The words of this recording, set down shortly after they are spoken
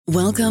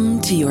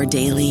Welcome to your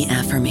daily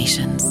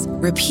affirmations.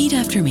 Repeat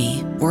after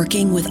me.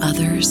 Working with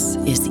others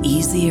is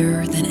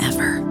easier than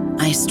ever.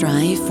 I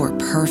strive for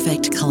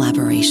perfect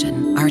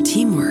collaboration. Our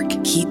teamwork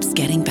keeps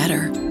getting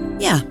better.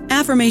 Yeah,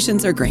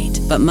 affirmations are great,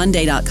 but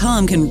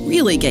Monday.com can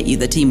really get you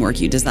the teamwork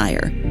you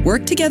desire.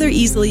 Work together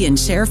easily and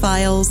share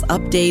files,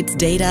 updates,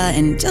 data,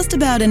 and just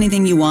about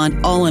anything you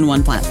want all in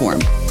one platform.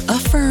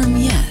 Affirm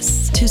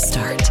yes to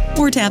start,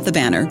 or tap the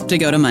banner to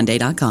go to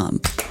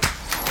Monday.com.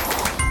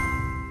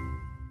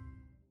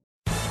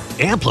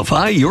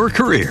 Amplify your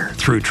career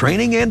through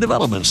training and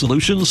development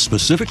solutions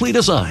specifically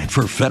designed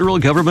for federal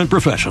government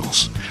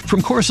professionals.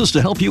 From courses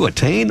to help you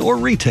attain or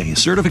retain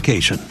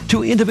certification,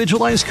 to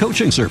individualized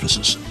coaching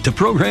services, to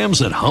programs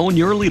that hone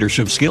your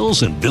leadership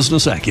skills and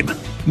business acumen,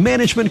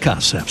 Management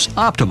Concepts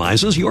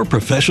optimizes your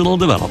professional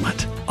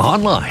development.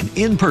 Online,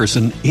 in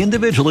person,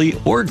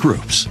 individually, or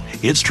groups,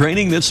 it's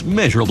training that's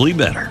measurably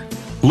better.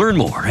 Learn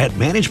more at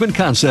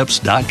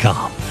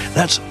managementconcepts.com.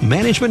 That's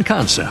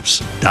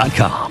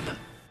managementconcepts.com.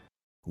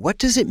 What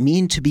does it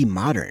mean to be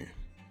modern?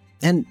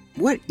 And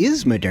what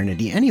is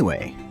modernity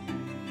anyway?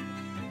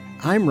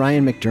 I'm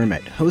Ryan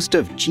McDermott, host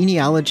of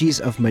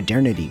Genealogies of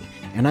Modernity,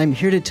 and I'm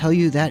here to tell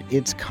you that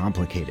it's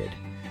complicated.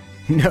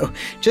 No,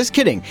 just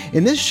kidding.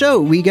 In this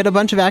show, we get a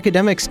bunch of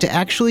academics to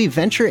actually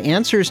venture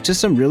answers to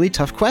some really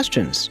tough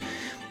questions.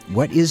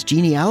 What is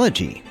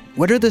genealogy?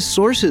 What are the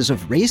sources of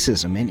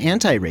racism and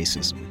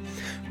anti-racism?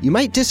 You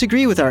might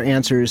disagree with our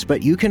answers,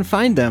 but you can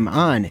find them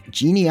on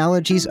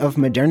Genealogies of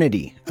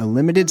Modernity, a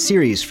limited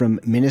series from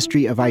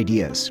Ministry of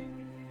Ideas.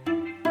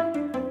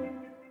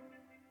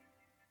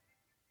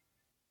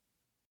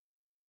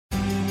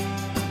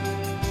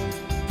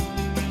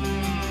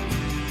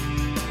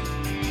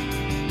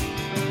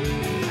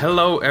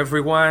 Hello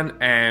everyone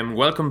and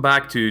welcome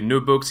back to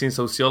New Books in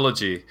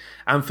Sociology.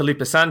 I'm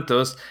Felipe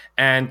Santos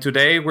and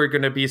today we're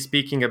going to be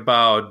speaking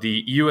about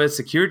the U.S.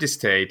 security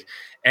state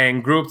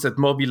and groups that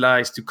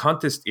mobilize to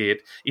contest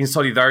it in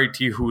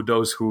solidarity with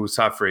those who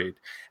suffer it.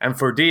 And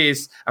for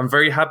this, I'm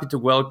very happy to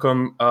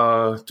welcome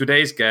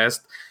today's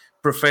guest,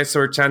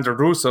 Professor Chandra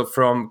Russo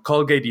from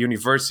Colgate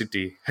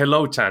University.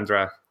 Hello,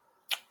 Chandra.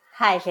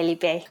 Hi,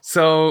 Felipe.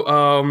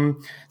 So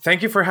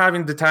thank you for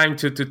having the time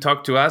to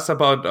talk to us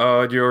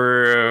about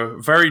your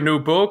very new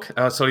book,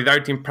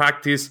 Solidarity in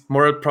Practice,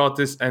 Moral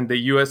Protest and the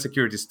U.S.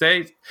 Security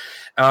State,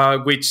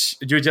 which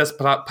you just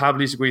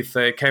published with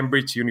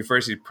Cambridge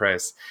University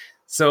Press.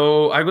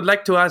 So I would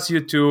like to ask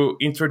you to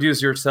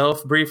introduce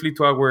yourself briefly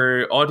to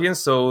our audience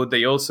so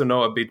they also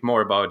know a bit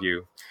more about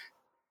you.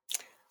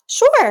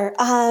 Sure.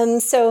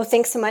 So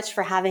thanks so much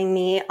for having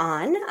me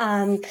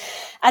on.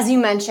 As you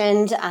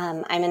mentioned,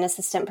 I'm an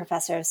assistant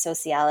professor of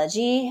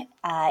sociology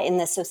in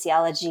the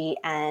Sociology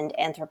and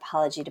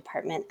Anthropology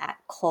department at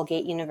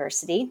Colgate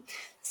University.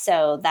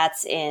 So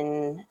that's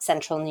in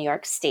central New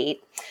York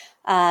State.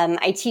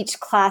 I teach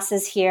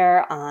classes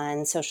here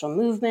on social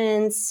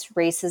movements,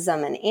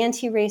 racism and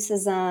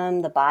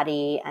anti-racism, the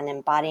body and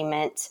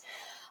embodiment.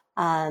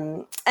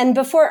 And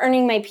before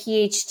earning my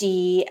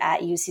PhD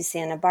at UC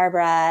Santa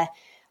Barbara,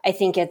 I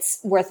think it's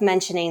worth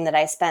mentioning that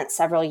I spent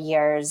several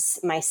years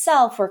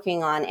myself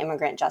working on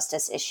immigrant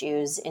justice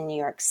issues in New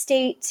York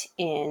State,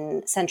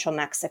 in central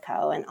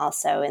Mexico, and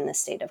also in the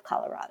state of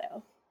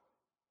Colorado.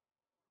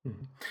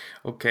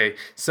 Okay,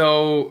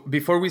 so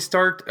before we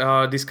start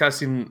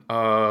discussing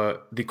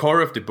the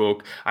core of the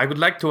book, I would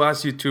like to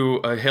ask you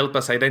to help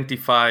us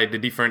identify the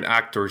different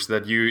actors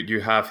that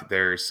you have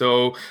there.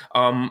 So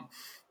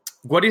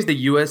what is the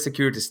U.S.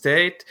 security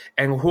state,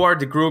 and who are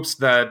the groups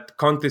that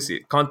contest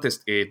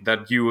it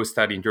that you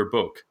study in your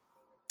book?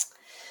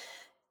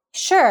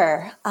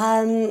 Sure.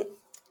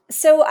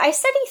 So I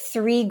study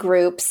three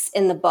groups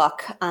in the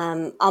book.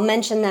 I'll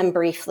mention them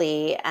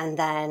briefly, and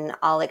then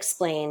I'll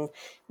explain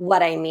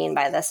what I mean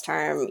by this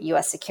term,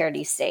 U.S.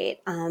 security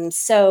state.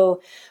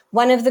 So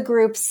one of the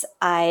groups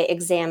I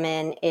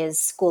examine is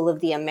School of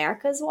the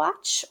Americas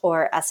Watch,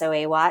 or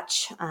SOA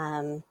Watch,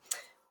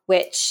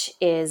 which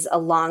is a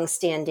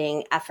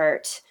longstanding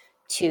effort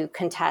to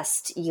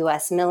contest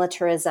U.S.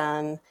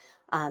 militarism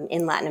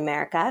in Latin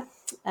America.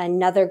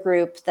 Another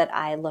group that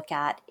I look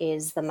at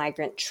is the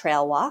Migrant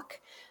Trail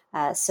Walk.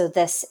 So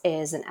this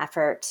is an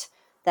effort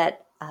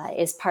that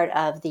is part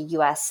of the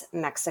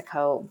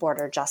U.S.-Mexico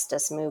border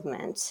justice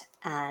movement.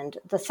 And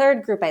the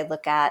third group I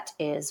look at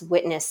is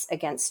Witness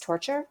Against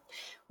Torture,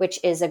 which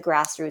is a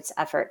grassroots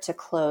effort to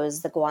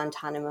close the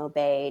Guantanamo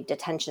Bay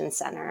Detention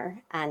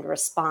Center and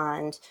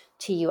respond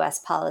to U.S.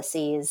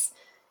 policies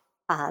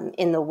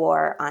in the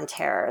war on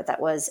terror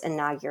that was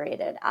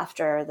inaugurated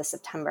after the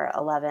September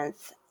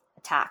 11th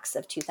attacks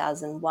of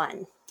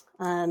 2001.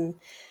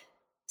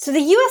 So the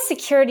U.S.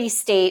 security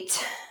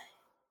state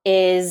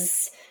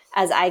is,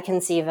 as I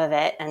conceive of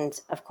it,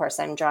 and of course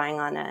I'm drawing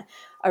on a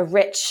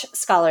rich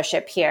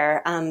scholarship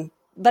here,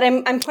 but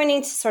I'm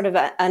pointing to sort of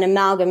an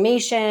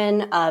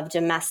amalgamation of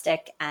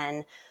domestic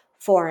and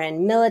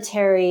foreign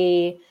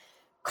military,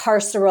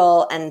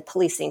 carceral, and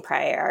policing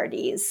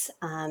priorities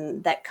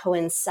that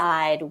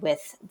coincide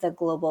with the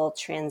global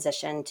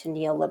transition to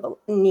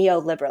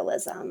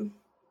neoliberalism.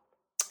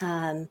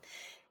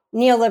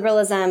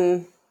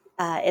 Neoliberalism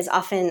is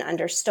often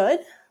understood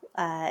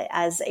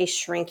as a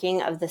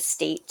shrinking of the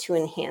state to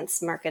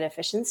enhance market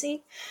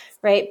efficiency,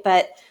 right?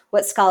 But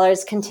what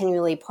scholars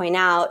continually point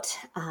out,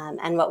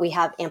 and what we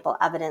have ample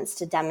evidence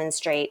to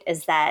demonstrate,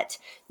 is that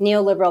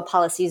neoliberal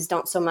policies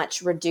don't so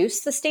much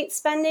reduce the state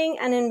spending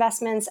and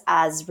investments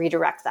as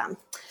redirect them.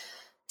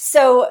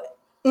 So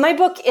my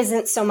book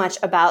isn't so much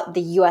about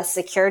the U.S.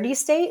 security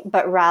state,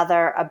 but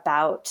rather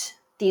about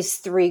these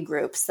three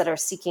groups that are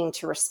seeking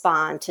to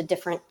respond to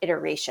different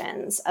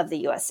iterations of the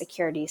U.S.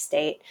 security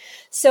state.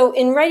 So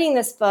in writing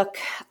this book,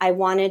 I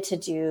wanted to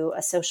do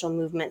a social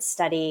movement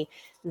study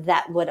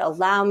that would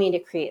allow me to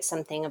create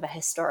something of a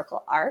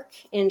historical arc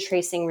in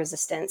tracing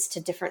resistance to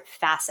different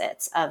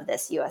facets of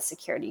this U.S.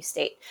 security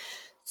state.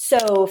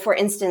 So, for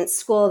instance,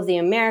 School of the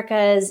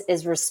Americas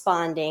is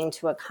responding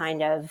to a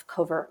kind of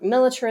covert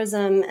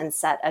militarism and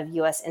set of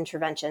U.S.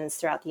 interventions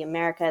throughout the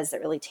Americas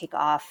that really take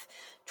off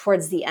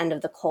towards the end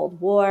of the Cold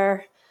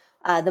War.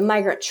 The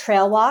Migrant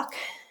Trail Walk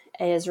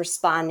is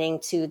responding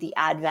to the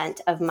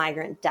advent of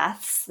migrant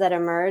deaths that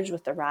emerge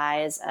with the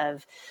rise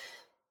of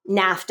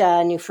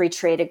NAFTA, new free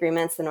trade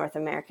agreements, the North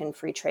American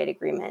Free Trade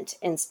Agreement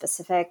in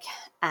specific,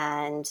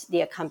 and the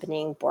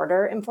accompanying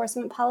border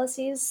enforcement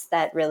policies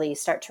that really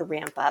start to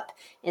ramp up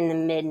in the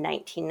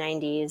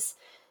mid-1990s.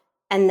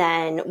 And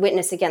then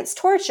Witness Against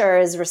Torture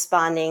is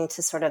responding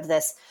to sort of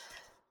this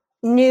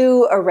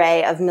new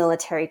array of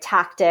military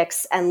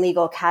tactics and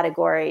legal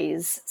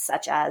categories,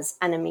 such as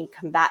enemy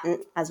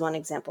combatant, as one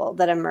example,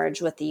 that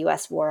emerged with the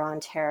U.S. war on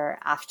terror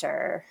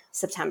after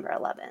September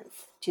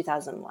 11th,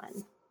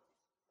 2001.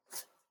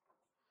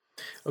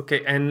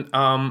 Okay, and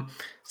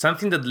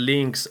something that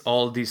links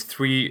all these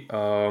three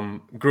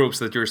groups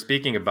that you're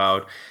speaking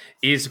about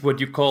is what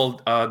you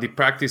call the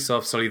practice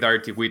of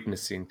solidarity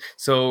witnessing.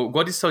 So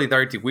what is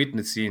solidarity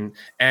witnessing,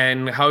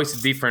 and how is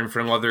it different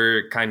from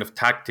other kind of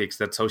tactics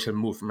that social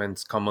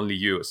movements commonly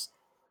use?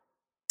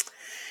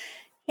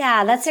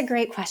 Yeah, that's a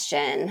great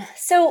question.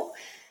 So,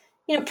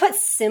 put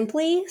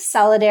simply,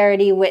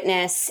 solidarity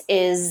witness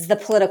is the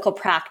political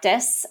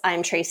practice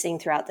I'm tracing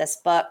throughout this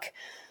book.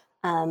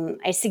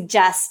 I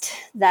suggest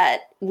that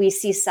we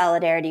see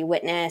solidarity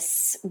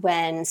witness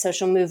when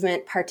social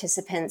movement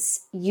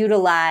participants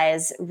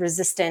utilize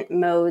resistant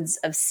modes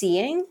of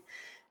seeing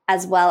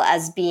as well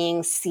as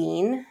being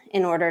seen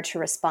in order to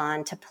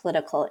respond to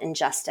political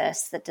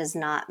injustice that does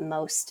not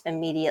most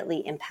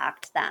immediately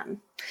impact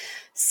them.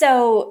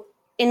 So,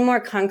 in more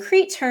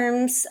concrete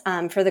terms,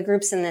 for the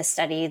groups in this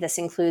study, this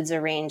includes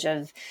a range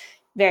of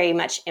very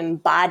much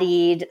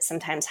embodied,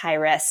 sometimes high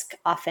risk,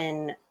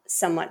 often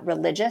somewhat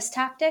religious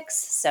tactics.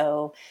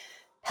 So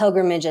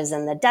pilgrimages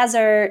in the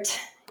desert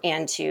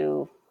and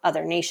to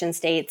other nation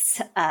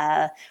states,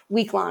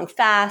 week-long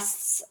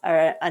fasts,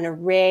 or an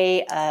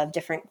array of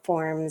different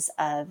forms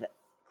of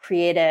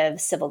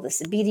creative civil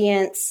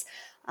disobedience,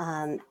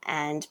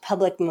 and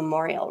public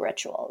memorial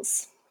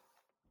rituals.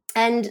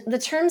 And the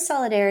term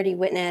solidarity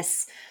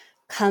witness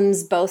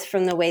comes both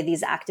from the way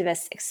these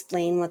activists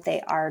explain what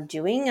they are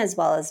doing, as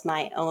well as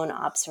my own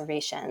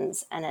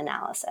observations and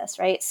analysis,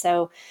 right?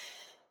 So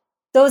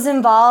those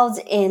involved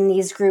in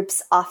these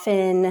groups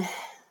often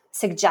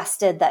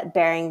suggested that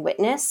bearing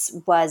witness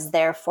was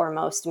their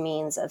foremost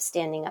means of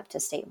standing up to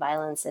state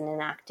violence and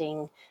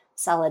enacting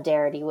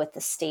solidarity with the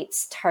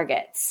state's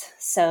targets.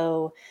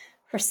 So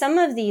for some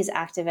of these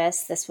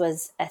activists, this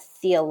was a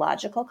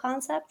theological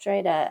concept,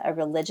 right? A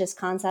religious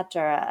concept,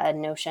 or a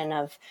notion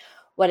of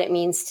what it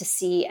means to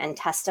see and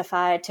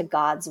testify to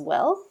God's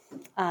will.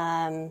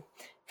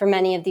 For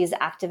many of these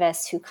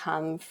activists who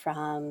come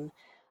from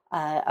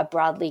a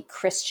broadly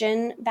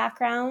Christian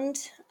background,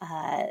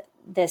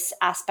 this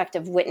aspect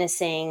of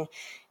witnessing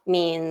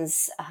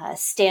means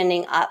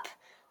standing up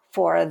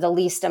for the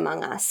least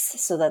among us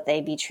so that they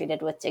be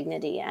treated with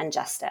dignity and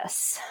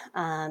justice.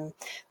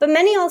 But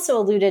many also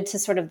alluded to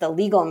sort of the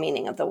legal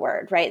meaning of the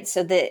word, right?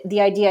 So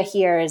the idea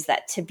here is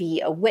that to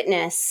be a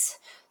witness,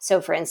 so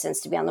for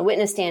instance, to be on the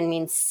witness stand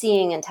means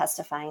seeing and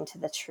testifying to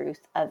the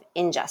truth of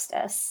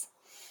injustice.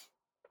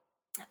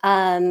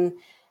 And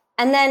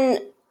then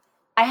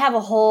I have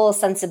a whole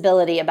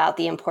sensibility about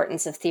the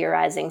importance of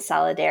theorizing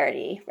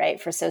solidarity,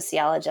 right, for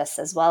sociologists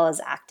as well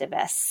as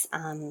activists.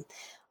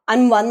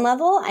 On one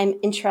level, I'm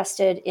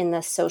interested in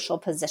the social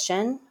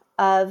position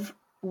of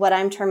what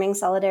I'm terming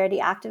solidarity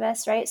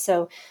activists, right?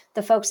 So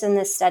the folks in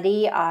this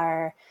study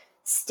are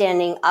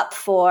standing up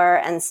for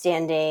and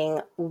standing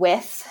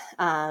with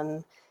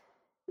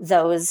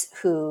those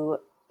who,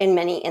 in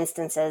many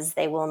instances,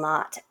 they will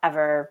not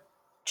ever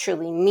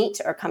truly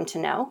meet or come to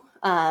know.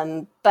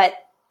 But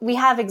we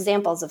have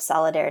examples of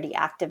solidarity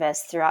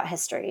activists throughout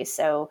history.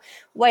 So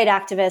white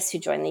activists who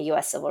joined the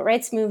U.S. civil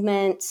rights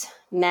movement,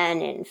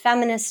 men in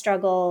feminist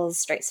struggles,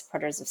 straight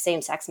supporters of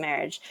same-sex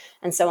marriage,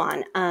 and so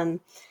on.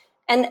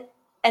 And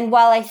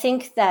while I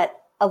think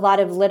that a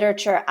lot of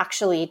literature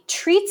actually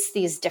treats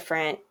these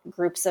different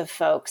groups of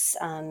folks,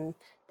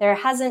 there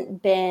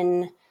hasn't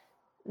been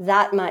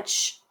that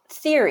much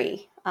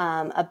theory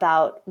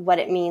about what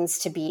it means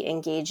to be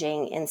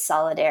engaging in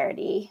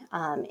solidarity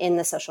in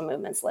the social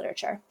movements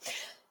literature.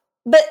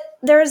 But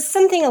there's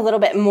something a little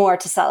bit more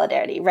to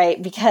solidarity,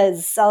 right?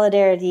 Because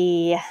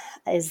solidarity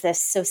is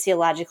this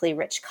sociologically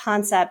rich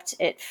concept.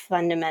 It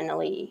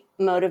fundamentally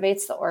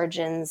motivates the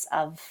origins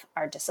of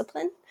our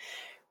discipline,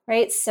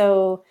 right?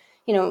 So,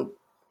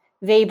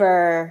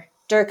 Weber,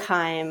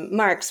 Durkheim,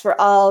 Marx were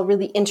all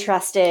really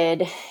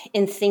interested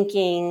in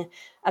thinking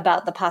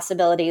about the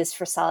possibilities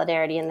for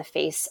solidarity in the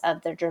face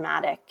of the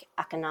dramatic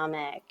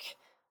economic,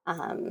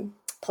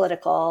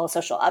 political,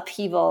 social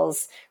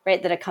upheavals,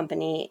 right, that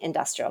accompany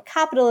industrial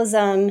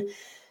capitalism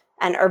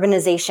and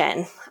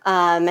urbanization.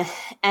 And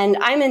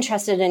I'm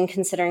interested in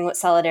considering what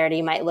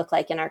solidarity might look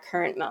like in our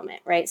current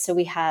moment, right? So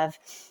we have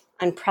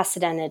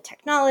unprecedented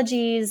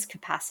technologies,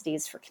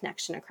 capacities for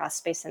connection across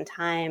space and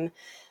time,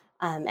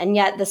 and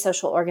yet the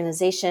social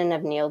organization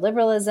of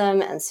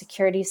neoliberalism and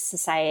security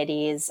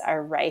societies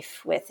are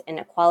rife with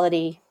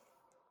inequality.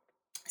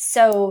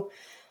 So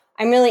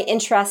I'm really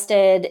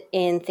interested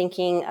in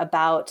thinking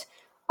about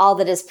all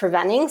that is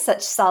preventing such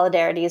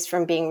solidarities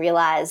from being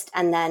realized,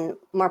 and then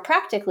more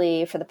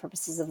practically, for the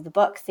purposes of the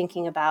book,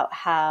 thinking about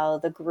how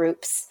the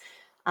groups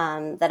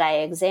that I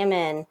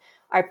examine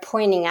are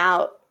pointing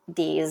out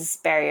these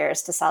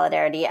barriers to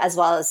solidarity as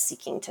well as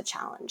seeking to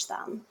challenge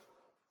them.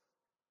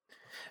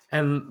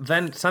 And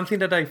then something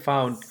that I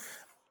found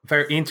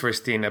very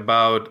interesting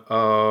about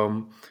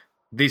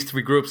these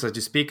three groups that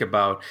you speak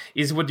about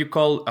is what you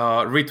call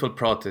ritual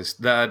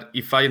protest. That,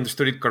 if I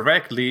understood it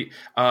correctly,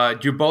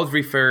 you both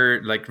refer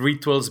like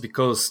rituals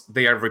because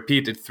they are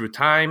repeated through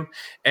time,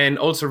 and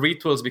also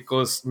rituals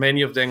because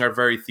many of them are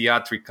very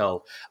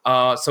theatrical.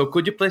 So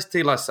could you please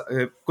tell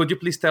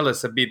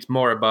us a bit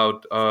more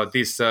about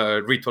this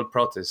ritual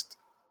protest?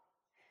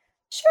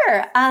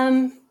 Sure.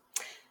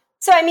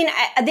 So,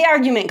 the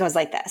argument goes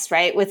like this,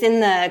 right? Within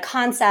the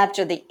concept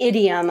or the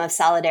idiom of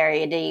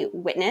solidarity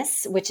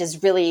witness, which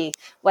is really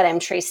what I'm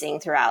tracing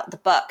throughout the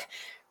book,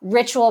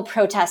 ritual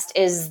protest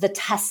is the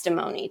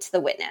testimony to the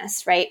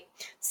witness, right?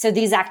 So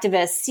these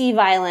activists see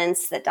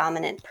violence that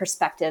dominant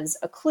perspectives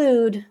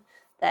occlude,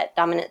 that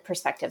dominant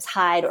perspectives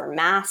hide or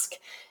mask.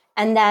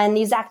 And then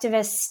these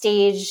activists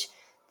stage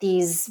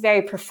these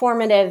very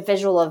performative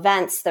visual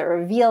events that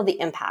reveal the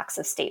impacts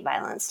of state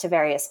violence to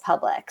various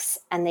publics.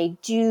 And they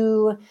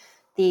do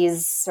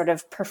these sort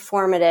of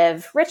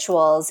performative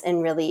rituals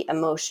in really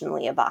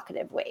emotionally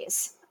evocative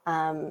ways.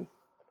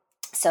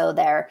 So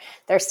they're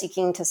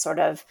seeking to sort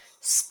of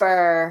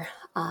spur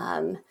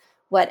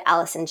what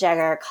Alison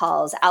Jagger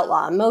calls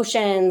outlaw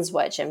emotions,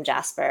 what Jim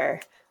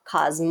Jasper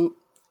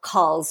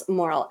calls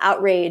moral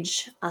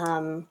outrage.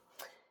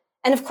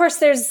 And of course,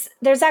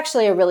 there's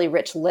actually a really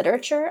rich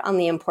literature on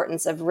the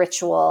importance of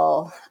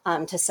ritual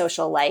to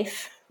social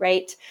life,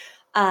 right?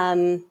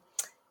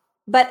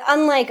 But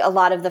unlike a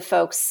lot of the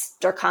folks,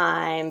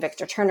 Durkheim,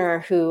 Victor Turner,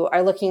 who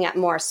are looking at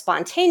more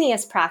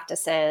spontaneous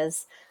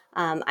practices,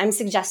 I'm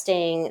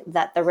suggesting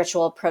that the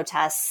ritual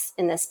protests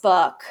in this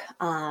book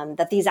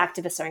that these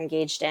activists are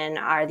engaged in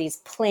are these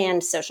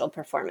planned social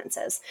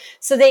performances.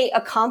 So they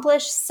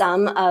accomplish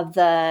some of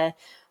the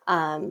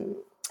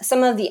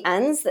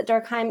ends that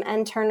Durkheim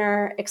and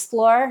Turner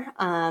explore,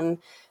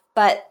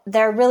 but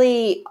they're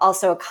really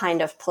also a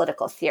kind of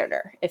political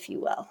theater, if you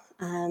will.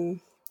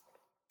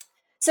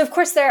 So, of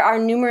course, there are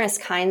numerous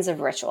kinds of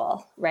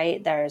ritual,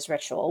 right? There's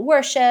ritual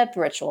worship,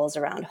 rituals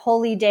around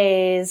holy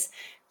days,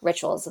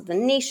 rituals of the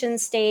nation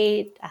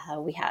state.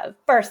 We have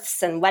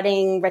births and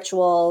wedding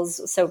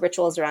rituals, so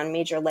rituals around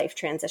major life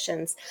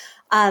transitions.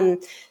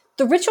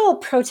 The ritual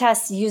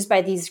protests used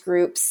by these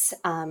groups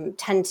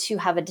tend to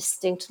have a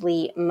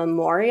distinctly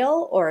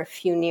memorial or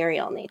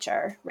funereal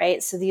nature,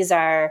 right? So these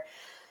are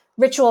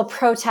ritual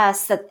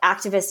protests that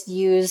activists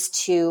use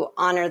to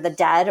honor the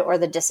dead or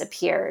the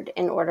disappeared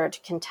in order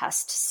to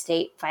contest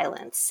state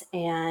violence.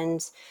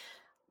 And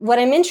what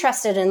I'm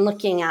interested in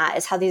looking at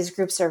is how these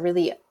groups are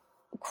really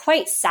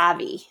quite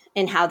savvy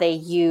in how they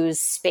use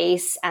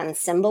space and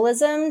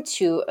symbolism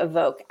to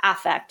evoke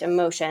affect,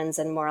 emotions,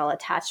 and moral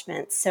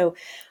attachments. So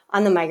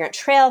on the Migrant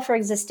Trail, for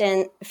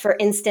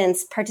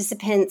instance,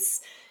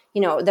 participants,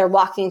 they're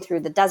walking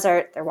through the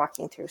desert. They're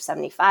walking through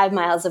 75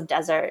 miles of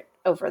desert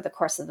over the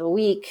course of the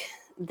week.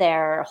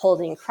 They're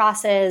holding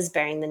crosses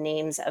bearing the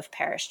names of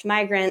perished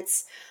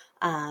migrants.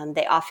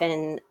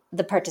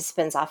 The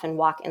participants often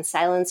walk in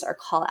silence or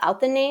call out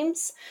the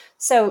names.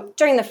 So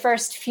during the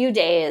first few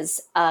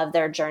days of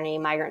their journey,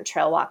 Migrant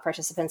Trail Walk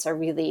participants are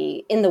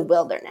really in the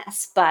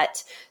wilderness.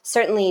 But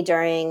certainly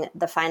during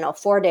the final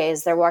 4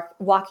 days, they're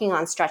walking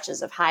on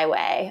stretches of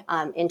highway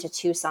into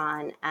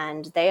Tucson,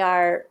 and they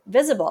are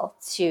visible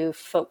to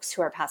folks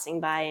who are passing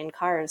by in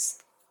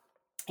cars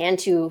and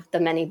to the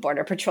many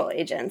Border Patrol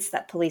agents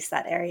that police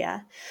that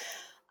area.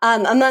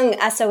 Among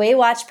SOA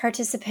Watch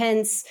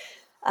participants,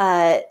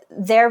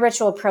 their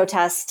ritual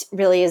protest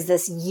really is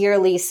this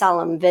yearly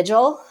solemn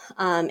vigil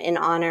in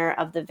honor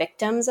of the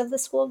victims of the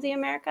School of the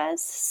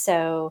Americas.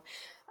 So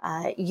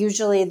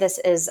usually this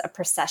is a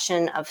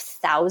procession of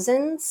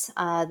thousands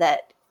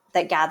that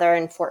gather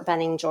in Fort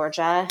Benning,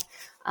 Georgia,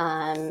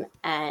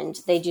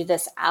 And they do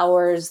this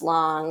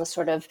hours-long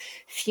sort of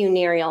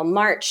funereal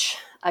march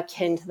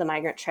akin to the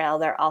Migrant Trail.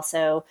 They're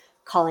also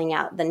calling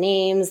out the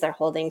names. They're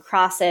holding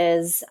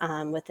crosses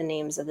with the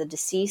names of the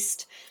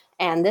deceased.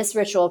 And this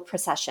ritual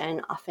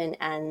procession often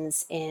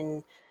ends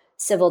in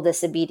civil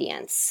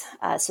disobedience.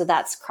 So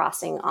that's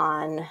crossing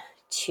on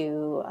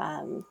to,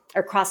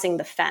 or crossing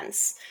the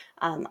fence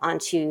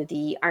onto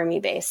the army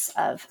base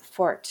of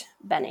Fort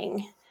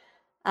Benning.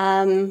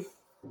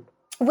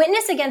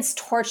 Witness Against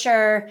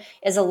Torture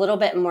is a little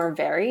bit more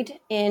varied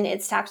in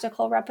its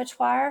tactical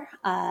repertoire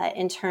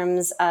in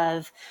terms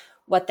of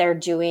what they're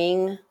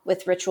doing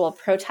with ritual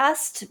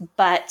protest,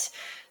 but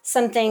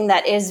something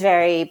that is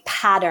very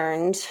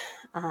patterned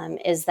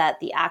is that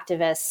the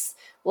activists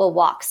will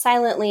walk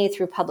silently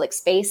through public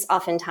space,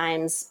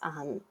 oftentimes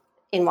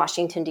in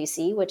Washington,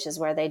 D.C., which is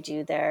where they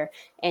do their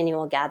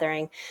annual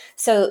gathering.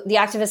 So the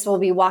activists will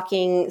be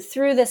walking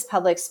through this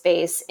public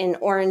space in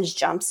orange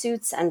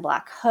jumpsuits and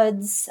black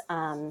hoods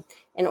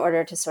in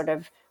order to sort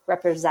of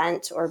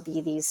represent or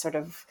be these sort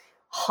of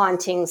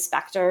haunting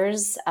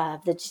specters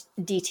of the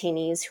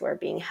detainees who are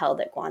being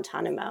held at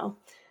Guantanamo.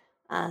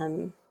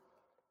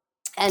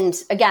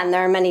 And again,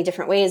 there are many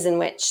different ways in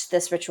which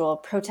this ritual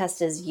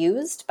protest is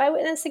used by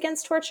Witness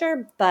Against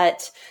Torture,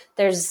 but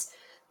there's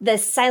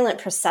this silent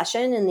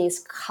procession in these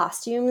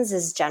costumes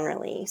is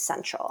generally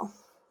central.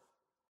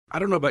 I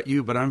don't know about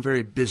you, but I'm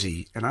very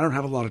busy and I don't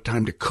have a lot of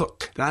time to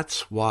cook.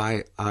 That's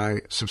why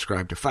I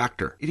subscribe to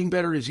Factor. Eating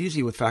better is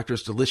easy with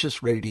Factor's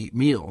delicious, ready-to-eat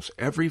meals.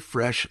 Every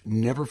fresh,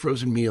 never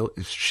frozen meal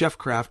is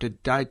chef-crafted,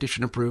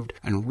 dietitian approved,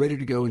 and ready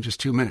to go in just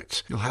 2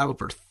 minutes. You'll have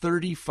over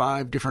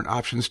 35 different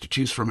options to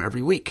choose from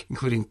every week,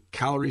 including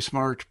Calorie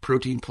Smart,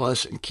 Protein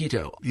Plus, and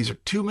Keto. These are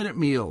 2-minute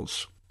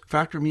meals.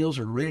 Factor meals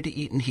are ready to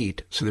eat and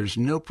heat, so there's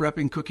no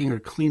prepping, cooking, or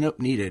cleanup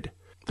needed.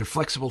 They're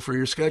flexible for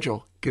your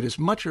schedule. Get as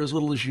much or as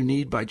little as you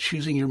need by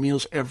choosing your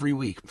meals every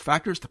week.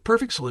 Factor's the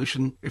perfect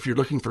solution if you're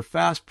looking for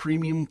fast,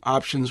 premium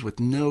options with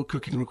no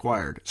cooking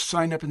required.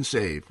 Sign up and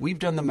save. We've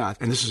done the math,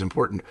 and this is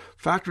important.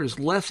 Factor is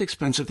less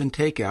expensive than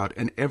takeout,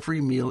 and every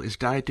meal is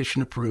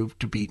dietitian approved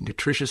to be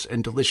nutritious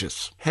and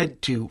delicious.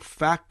 Head to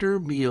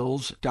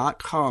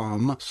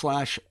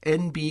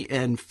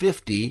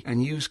factormeals.com/NBN50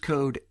 and use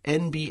code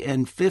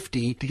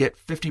NBN50 to get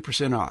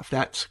 50% off.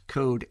 That's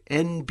code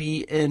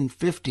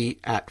NBN50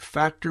 at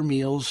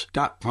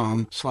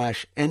factormeals.com/NBN50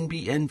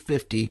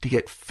 to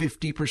get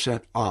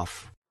 50%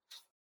 off.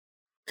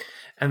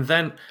 And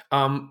then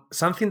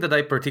something that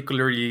I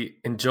particularly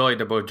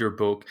enjoyed about your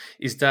book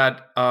is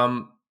that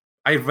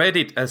I read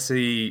it as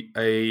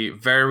a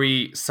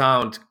very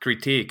sound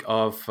critique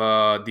of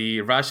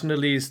the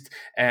rationalist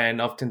and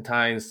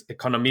oftentimes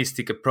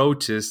economistic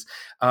approaches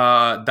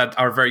that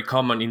are very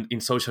common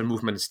in social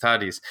movement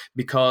studies,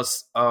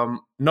 because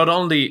not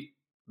only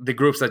the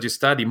groups that you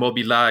study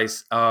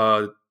mobilize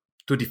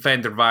to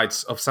defend the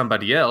rights of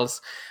somebody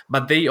else,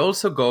 but they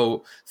also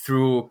go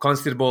through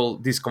considerable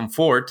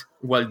discomfort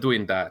while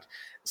doing that.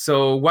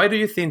 So why do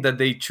you think that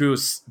they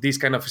choose these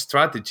kind of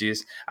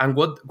strategies, and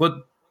what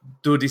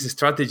do these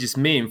strategies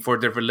mean for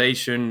the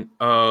relation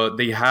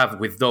they have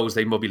with those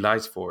they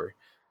mobilize for?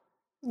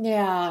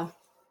 Yeah.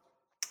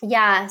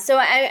 So,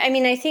 I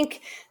mean, I think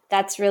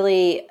that's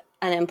really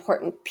an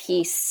important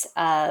piece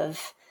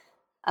of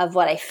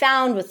what I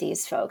found with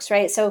these folks,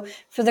 right? So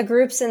for the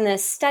groups in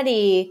this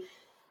study,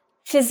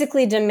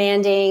 physically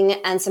demanding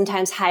and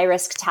sometimes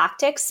high-risk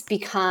tactics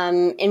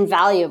become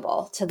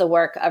invaluable to the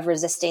work of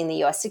resisting the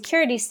U.S.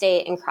 security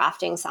state and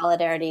crafting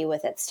solidarity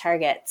with its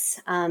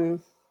targets.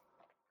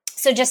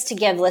 So just to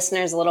give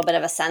listeners a little bit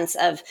of a sense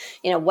of,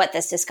 what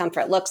this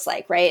discomfort looks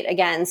like, right?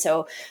 Again,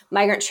 so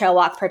Migrant Trail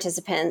Walk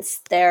participants,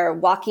 they're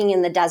walking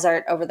in the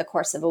desert over the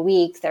course of a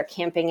week. They're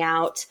camping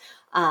out.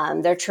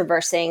 They're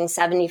traversing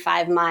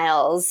 75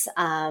 miles,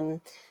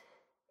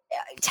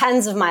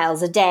 tens of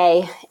miles a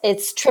day.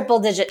 It's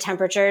triple-digit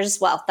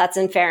temperatures. Well, that's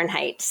in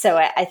Fahrenheit. So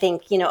I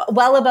think,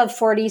 well above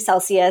 40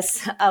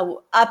 Celsius,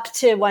 up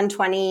to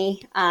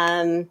 120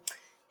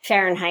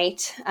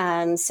 Fahrenheit.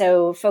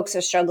 So folks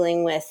are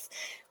struggling with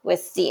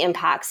the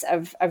impacts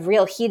of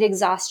real heat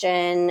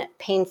exhaustion,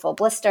 painful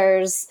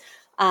blisters.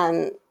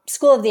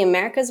 School of the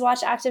Americas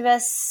Watch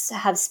activists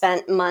have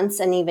spent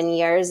months and even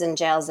years in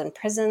jails and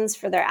prisons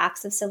for their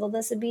acts of civil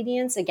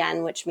disobedience,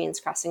 again, which means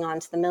crossing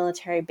onto the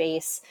military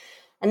base.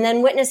 And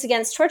then Witness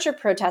Against Torture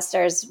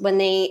protesters, when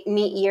they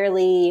meet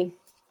yearly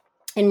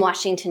in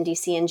Washington,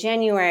 D.C. in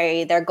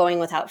January, they're going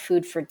without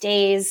food for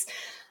days.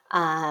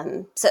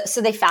 So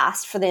they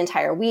fast for the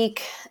entire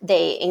week.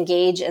 They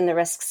engage in the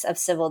risks of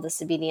civil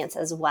disobedience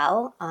as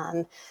well.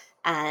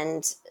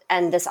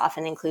 And this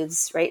often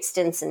includes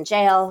stints in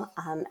jail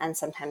and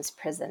sometimes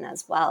prison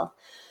as well.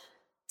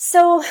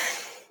 So,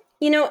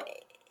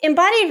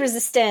 embodied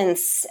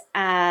resistance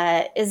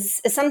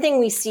is something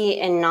we see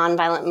in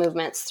nonviolent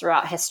movements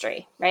throughout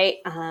history, right?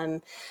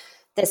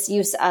 This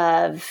use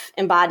of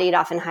embodied,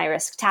 often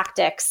high-risk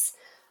tactics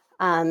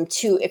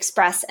to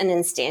express and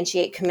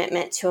instantiate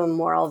commitment to a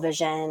moral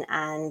vision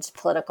and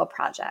political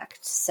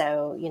project.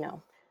 So,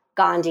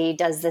 Gandhi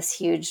does this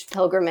huge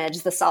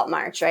pilgrimage, the Salt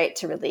March, right,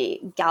 to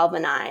really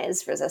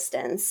galvanize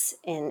resistance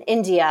in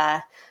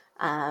India.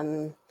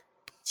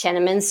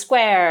 Tiananmen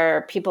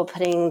Square, people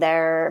putting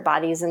their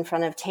bodies in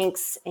front of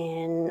tanks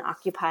in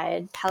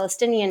occupied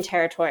Palestinian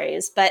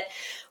territories. But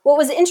what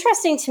was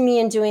interesting to me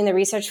in doing the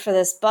research for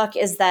this book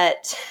is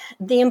that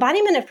the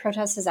embodiment of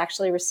protest has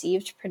actually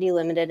received pretty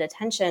limited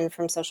attention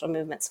from social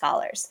movement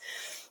scholars.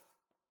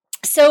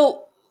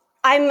 So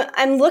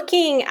I'm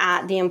looking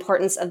at the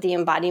importance of the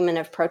embodiment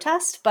of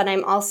protest, but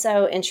I'm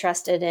also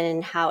interested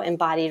in how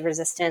embodied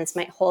resistance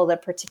might hold a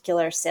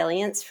particular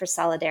salience for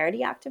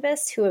solidarity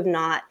activists who have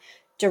not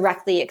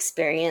directly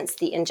experience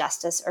the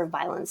injustice or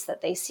violence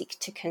that they seek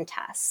to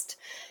contest.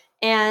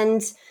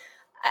 And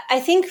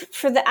I think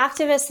for the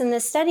activists in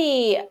this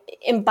study,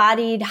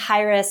 embodied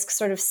high-risk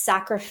sort of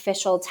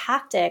sacrificial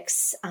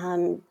tactics,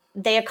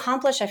 they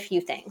accomplish a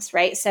few things,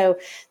 right? So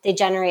they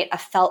generate a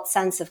felt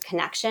sense of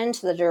connection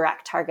to the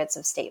direct targets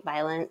of state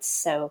violence.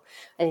 So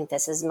I think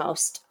this is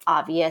most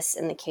obvious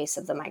in the case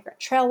of the Migrant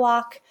Trail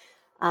Walk,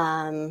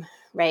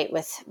 right,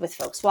 with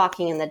folks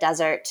walking in the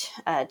desert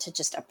to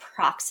just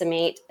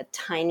approximate a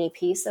tiny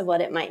piece of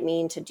what it might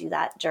mean to do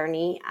that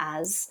journey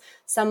as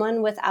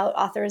someone without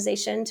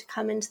authorization to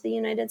come into the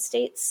United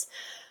States.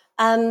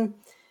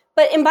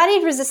 But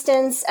embodied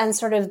resistance and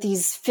sort of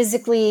these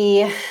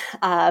physically,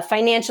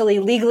 financially,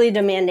 legally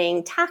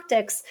demanding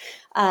tactics,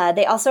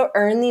 they also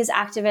earn these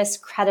activists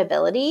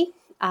credibility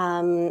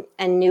and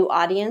new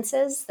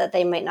audiences that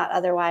they might not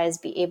otherwise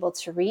be able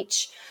to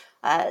reach.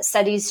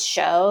 Studies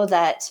show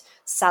that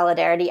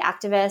solidarity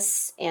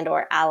activists and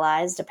or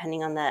allies,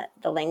 depending on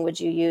the language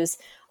you use,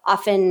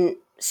 often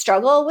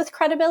struggle with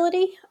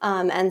credibility.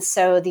 And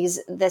so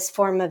this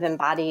form of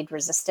embodied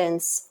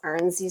resistance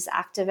earns these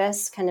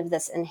activists kind of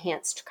this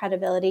enhanced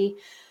credibility.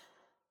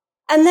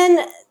 And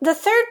then the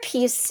third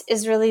piece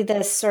is really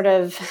this sort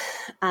of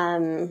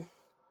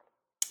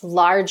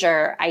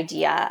larger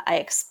idea I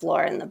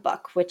explore in the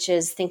book, which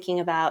is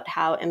thinking about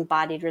how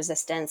embodied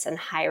resistance and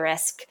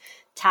high-risk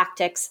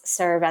tactics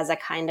serve as a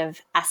kind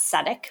of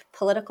ascetic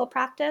political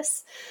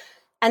practice.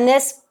 And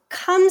this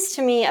comes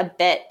to me a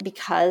bit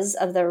because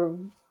of the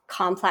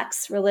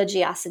complex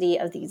religiosity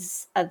of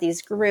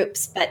these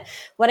groups. But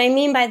what I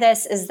mean by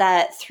this is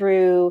that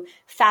through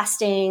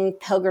fasting,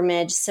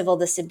 pilgrimage, civil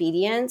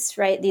disobedience,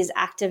 right, these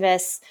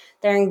activists,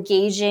 they're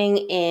engaging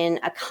in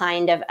a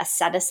kind of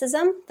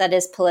asceticism that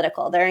is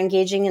political. They're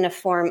engaging in a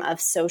form of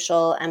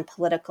social and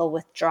political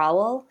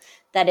withdrawal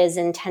that is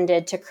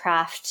intended to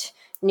craft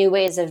new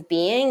ways of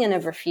being and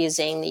of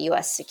refusing the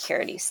U.S.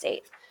 security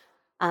state.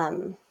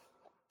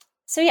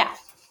 So yeah,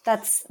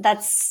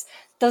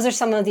 those are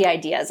some of the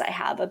ideas I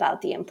have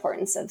about the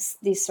importance of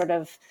these sort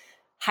of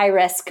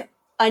high-risk,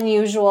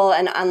 unusual,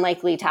 and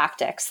unlikely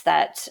tactics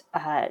that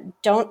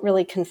don't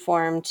really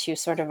conform to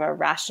sort of a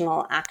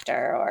rational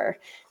actor or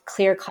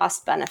clear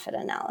cost-benefit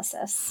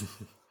analysis.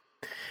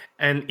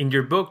 And in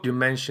your book, you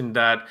mentioned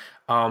that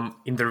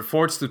in the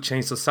efforts to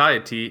change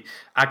society,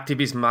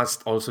 activists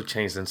must also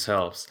change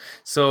themselves.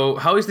 So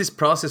how is this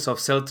process of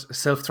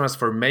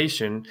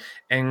self-transformation,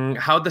 and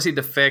how does it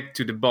affect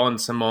to the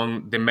bonds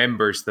among the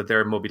members that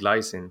they're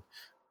mobilizing?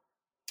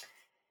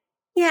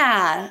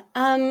 Yeah.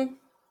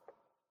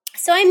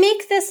 So I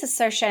make this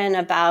assertion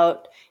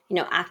about,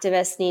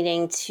 activists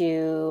needing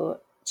to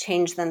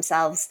change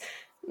themselves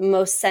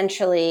most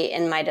centrally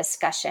in my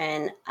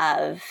discussion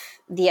of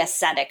the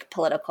ascetic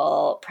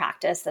political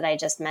practice that I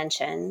just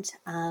mentioned.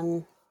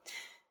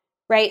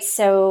 Right.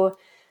 So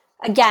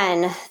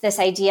again, this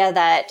idea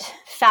that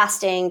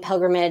fasting,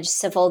 pilgrimage,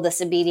 civil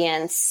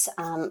disobedience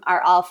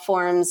are all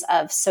forms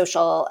of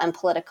social and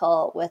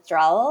political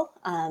withdrawal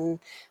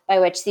by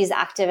which these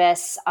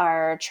activists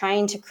are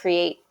trying to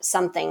create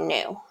something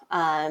new,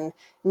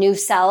 new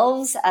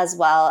selves, as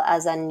well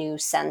as a new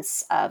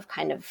sense of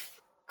kind of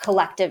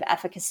collective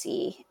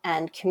efficacy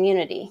and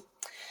community.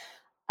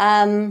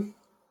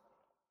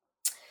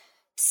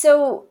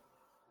 So,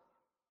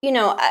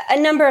 a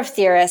number of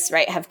theorists,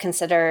 right, have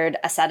considered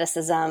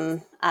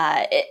asceticism.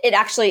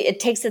 It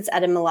takes its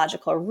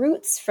etymological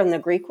roots from the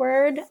Greek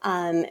word,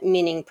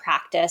 meaning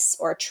practice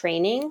or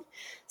training.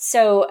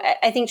 So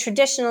I think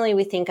traditionally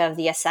we think of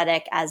the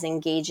ascetic as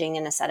engaging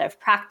in a set of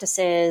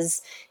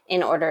practices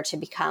in order to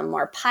become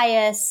more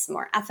pious,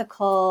 more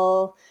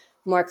ethical,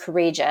 more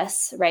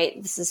courageous,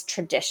 right? This is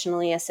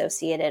traditionally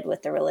associated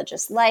with the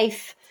religious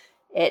life.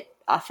 It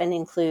often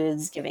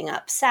includes giving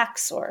up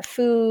sex or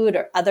food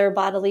or other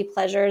bodily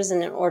pleasures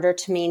in order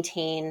to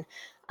maintain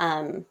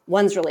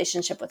one's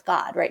relationship with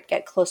God, right?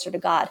 Get closer to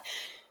God.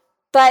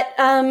 But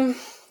I'm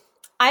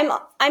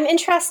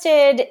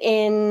interested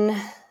in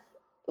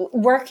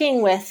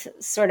working with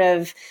sort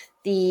of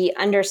the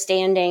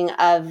understanding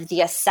of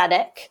the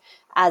ascetic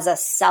as a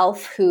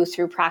self who,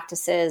 through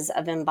practices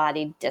of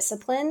embodied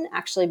discipline,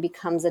 actually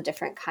becomes a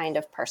different kind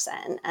of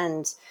person.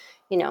 And,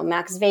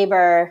 Max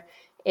Weber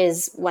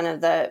is one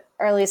of the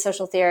early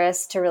social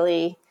theorists to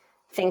really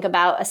think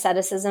about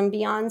asceticism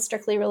beyond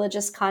strictly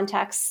religious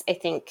contexts. I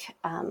think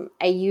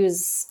I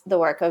use the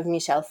work of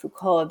Michel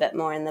Foucault a bit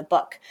more in the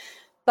book.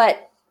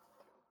 But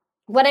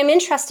what I'm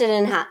interested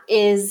in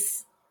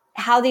is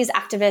how these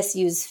activists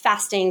use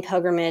fasting,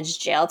 pilgrimage,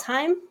 jail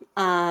time,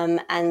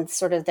 and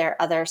sort of their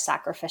other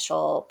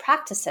sacrificial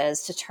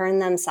practices to turn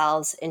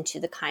themselves into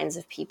the kinds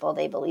of people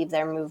they believe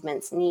their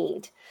movements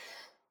need.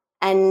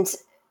 And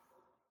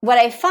what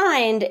I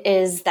find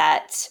is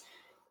that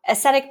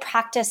ascetic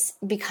practice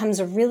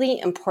becomes really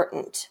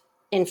important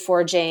in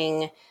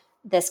forging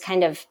this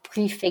kind of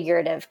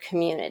prefigurative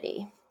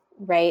community,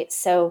 right?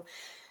 So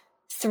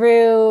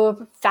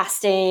through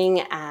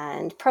fasting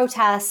and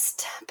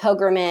protest,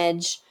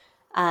 pilgrimage,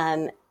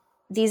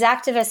 these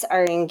activists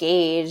are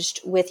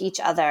engaged with each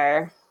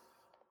other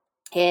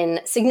in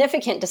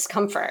significant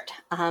discomfort,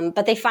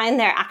 but they find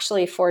they're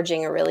actually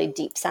forging a really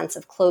deep sense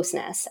of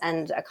closeness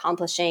and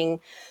accomplishing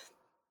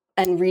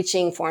and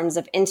reaching forms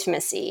of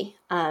intimacy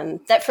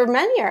that for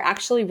many are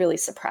actually really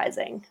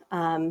surprising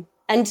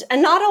and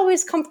not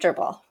always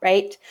comfortable,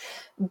 right?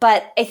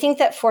 But I think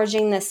that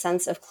forging this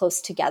sense of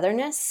close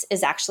togetherness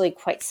is actually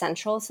quite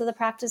central to the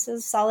practices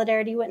of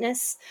solidarity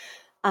witness.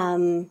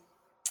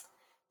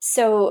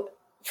 So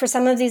for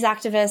some of these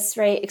activists,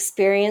 right,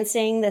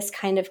 experiencing this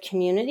kind of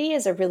community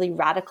is a really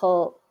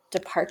radical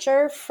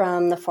departure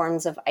from the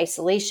forms of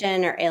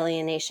isolation or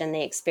alienation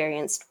they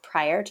experienced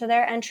prior to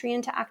their entry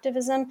into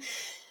activism.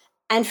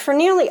 And for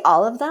nearly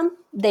all of them,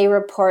 they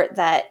report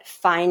that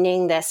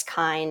finding this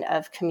kind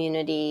of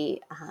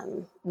community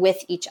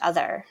with each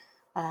other,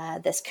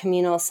 this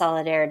communal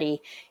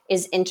solidarity,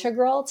 is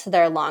integral to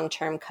their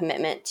long-term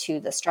commitment to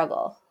the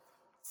struggle.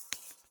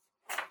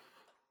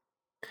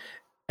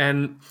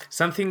 And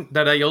something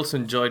that I also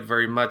enjoyed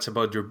very much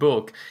about your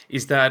book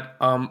is that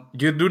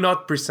you do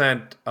not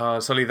present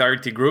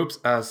solidarity groups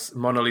as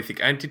monolithic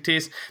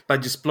entities, but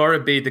you explore a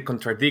bit the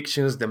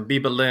contradictions, the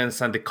ambivalence,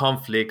 and the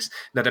conflicts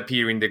that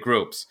appear in the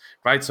groups,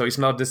 right? So it's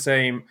not the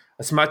same,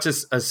 as much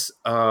as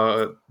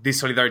these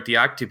solidarity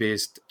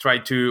activists try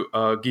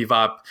to give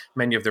up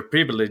many of their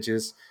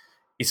privileges.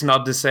 It's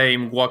not the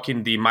same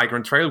walking the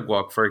Migrant Trail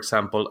Walk, for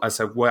example, as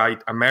a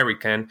white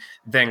American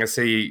than as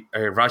a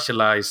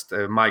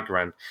racialized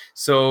migrant.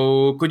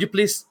 So could you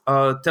please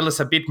tell us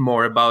a bit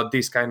more about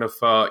this kind of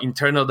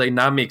internal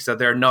dynamics that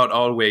they're not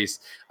always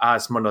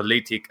as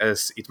monolithic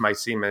as it might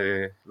seem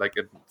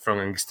from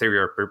an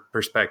exterior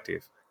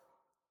perspective?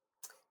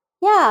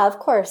 Yeah, of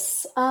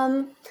course.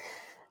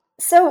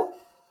 So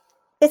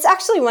it's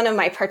actually one of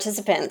my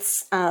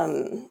participants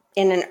in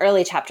an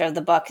early chapter of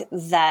the book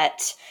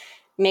that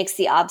makes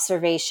the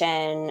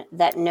observation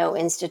that no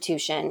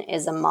institution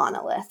is a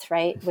monolith,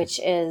 right? Which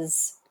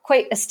is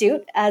quite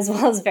astute as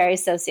well as very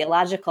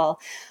sociological.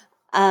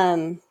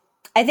 I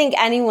think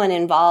anyone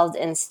involved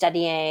in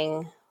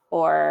studying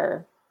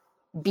or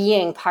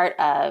being part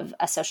of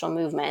a social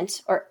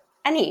movement or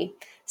any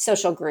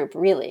social group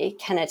really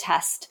can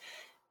attest,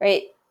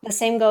 right? The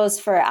same goes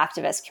for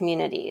activist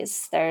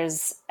communities.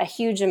 There's a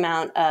huge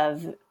amount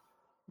of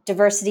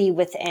diversity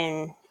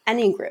within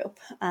any group.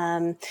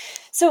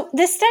 So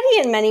this study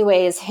in many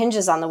ways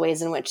hinges on the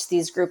ways in which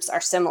these groups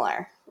are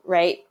similar,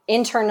 right?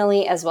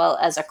 Internally as well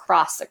as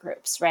across the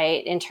groups,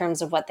 right? In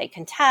terms of what they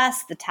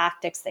contest, the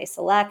tactics they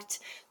select,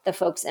 the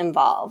folks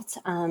involved.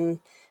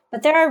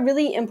 But there are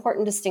really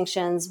important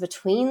distinctions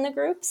between the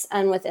groups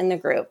and within the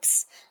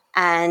groups.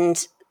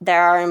 And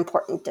there are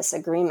important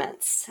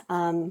disagreements.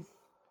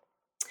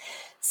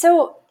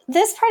 So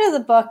this part of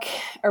the book,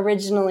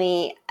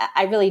 originally,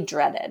 I really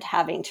dreaded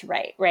having to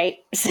write, right?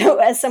 So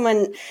as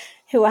someone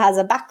who has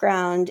a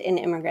background in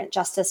immigrant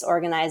justice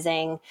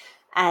organizing,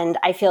 and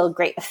I feel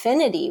great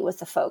affinity with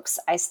the folks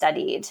I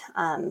studied,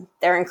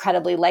 they're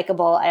incredibly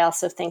likable. I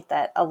also think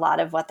that a lot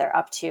of what they're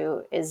up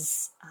to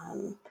is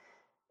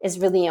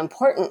really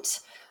important.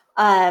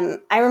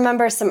 I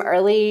remember some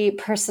early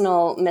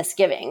personal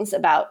misgivings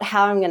about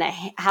how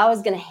I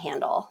was going to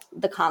handle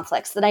the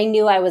conflicts that I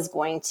knew I was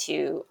going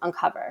to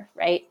uncover,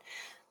 right?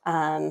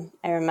 I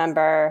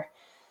remember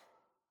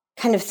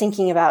kind of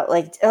thinking about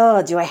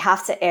do I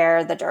have to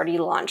air the dirty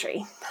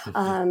laundry?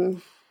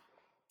 And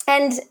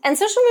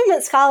social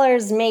movement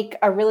scholars make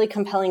a really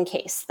compelling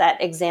case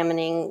that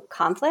examining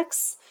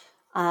conflicts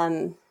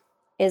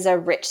is a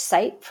rich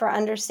site for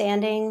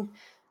understanding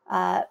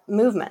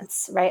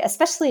movements, right?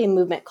 Especially in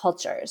movement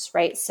cultures,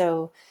 right?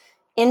 So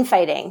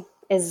infighting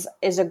is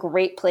a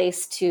great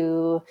place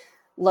to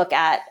look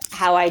at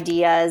how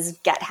ideas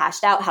get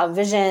hashed out, how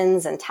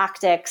visions and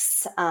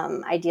tactics,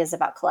 ideas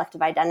about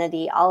collective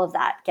identity, all of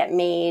that get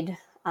made,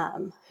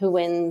 who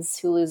wins,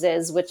 who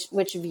loses,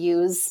 which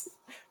views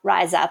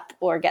rise up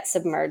or get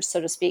submerged,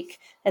 so to speak.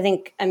 I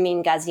think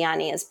Amin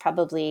Ghaziani is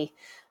probably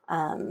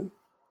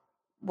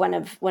one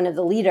of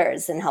the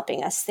leaders in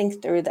helping us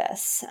think through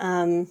this.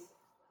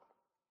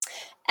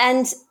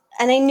 And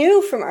I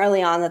knew from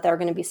early on that there were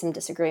going to be some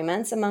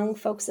disagreements among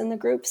folks in the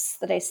groups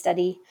that I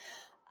study.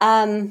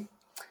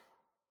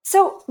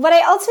 So what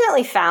I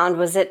ultimately found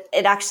was that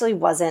it actually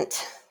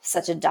wasn't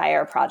such a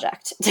dire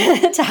project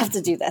to have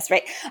to do this,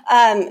 right?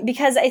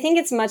 Because I think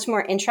it's much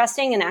more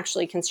interesting and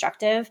actually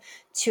constructive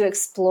to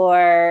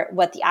explore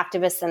what the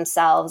activists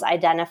themselves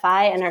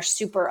identify and are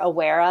super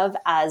aware of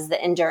as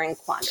the enduring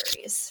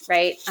quandaries,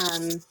 right?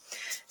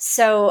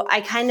 So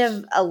I kind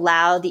of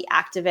allow the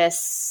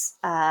activists'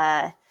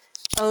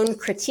 own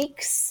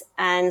critiques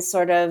and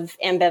sort of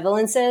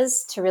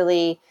ambivalences to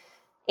really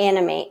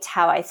animate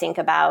how I think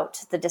about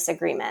the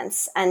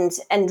disagreements. And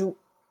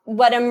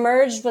what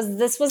emerged was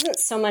this wasn't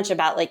so much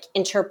about like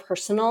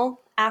interpersonal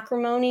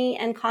acrimony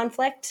and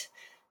conflict.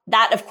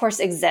 That, of course,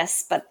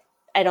 exists, but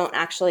I don't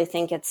actually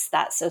think it's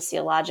that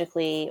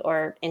sociologically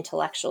or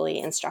intellectually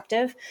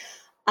instructive.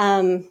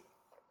 But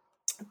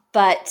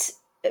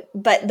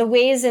the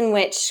ways in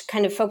which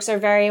kind of folks are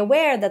very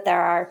aware that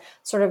there are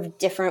sort of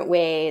different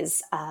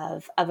ways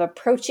of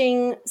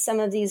approaching some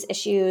of these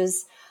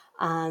issues,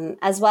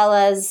 as well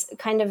as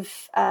kind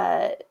of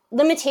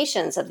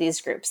limitations of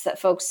these groups that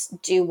folks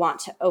do want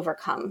to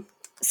overcome.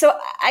 So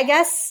I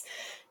guess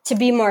to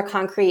be more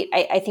concrete,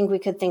 I think we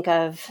could think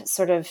of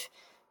sort of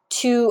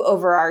two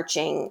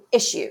overarching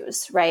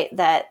issues, right,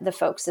 that the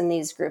folks in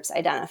these groups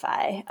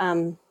identify.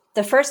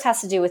 The first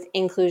has to do with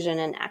inclusion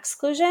and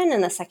exclusion,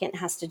 and the second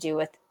has to do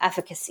with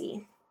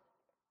efficacy.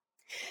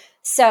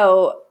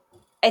 So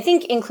I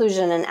think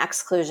inclusion and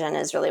exclusion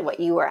is really what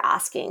you were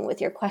asking with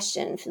your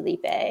question,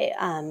 Felipe.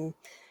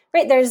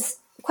 Right, there's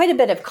quite a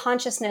bit of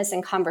consciousness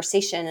and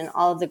conversation in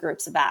all of the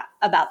groups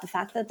about the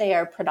fact that they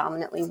are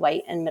predominantly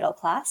white and middle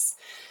class,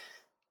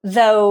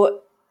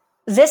 though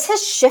this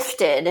has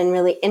shifted in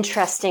really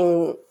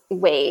interesting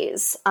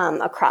ways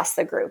across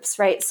the groups,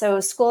 right? So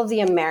School of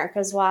the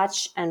Americas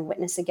Watch and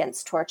Witness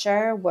Against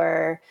Torture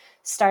were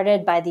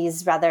started by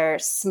these rather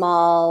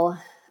small,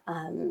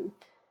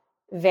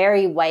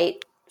 very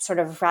white, sort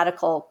of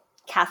radical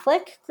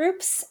Catholic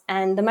groups.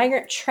 And the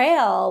Migrant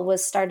Trail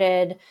was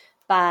started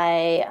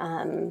by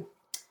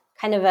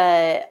kind of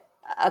a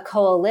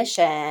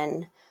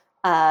coalition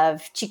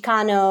of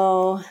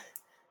Chicano,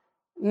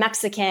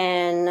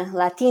 Mexican,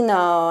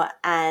 Latino,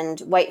 and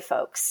white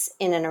folks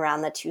in and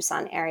around the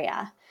Tucson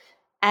area.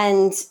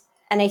 And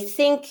I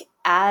think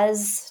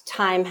as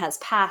time has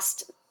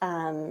passed,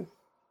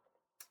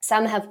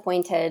 some have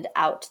pointed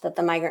out that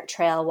the Migrant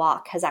Trail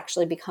walk has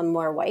actually become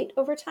more white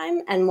over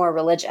time and more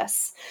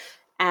religious.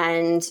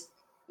 And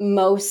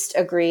most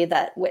agree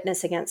that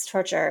Witness Against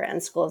Torture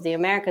and School of the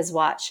Americas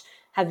Watch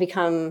have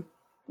become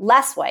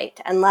less white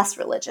and less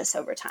religious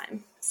over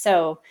time.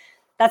 So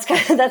that's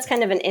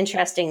kind of an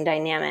interesting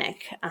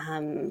dynamic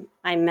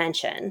I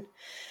mention.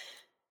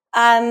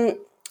 But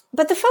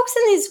the folks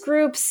in these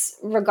groups,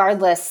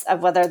 regardless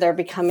of whether they're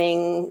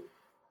becoming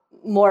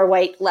more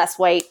white, less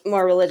white,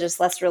 more religious,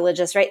 less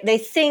religious, right? They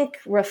think,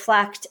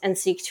 reflect, and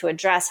seek to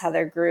address how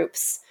their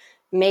groups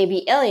may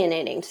be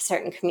alienating to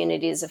certain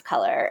communities of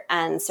color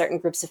and certain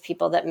groups of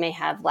people that may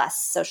have less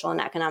social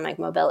and economic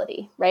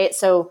mobility, right?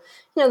 So,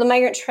 the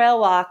Migrant Trail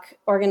Walk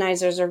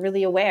organizers are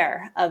really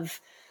aware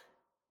of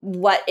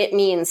what it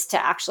means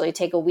to actually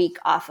take a week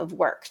off of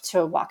work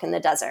to walk in the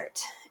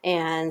desert.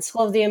 And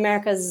School of the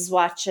Americas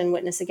Watch and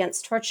Witness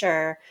Against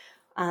Torture,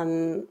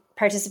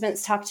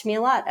 participants talk to me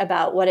a lot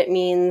about what it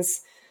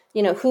means,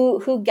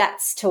 who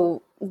gets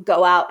to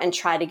go out and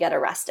try to get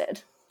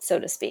arrested, so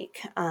to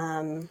speak,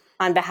 on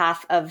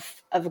behalf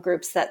of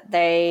groups that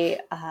they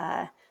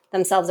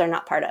themselves are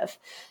not part of.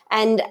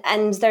 And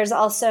there's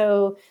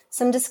also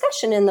some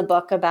discussion in the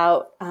book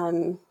about,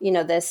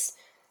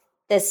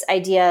 this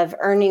idea of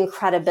earning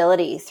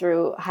credibility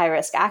through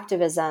high-risk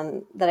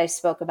activism that I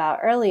spoke about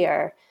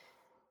earlier,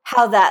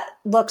 how that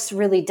looks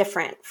really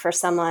different for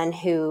someone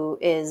who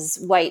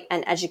is white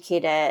and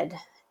educated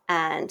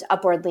and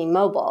upwardly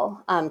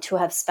mobile, to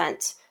have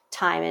spent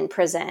time in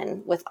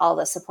prison with all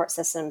the support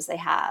systems they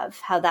have,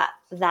 how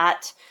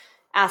that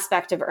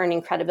aspect of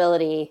earning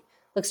credibility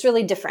looks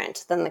really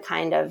different than the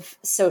kind of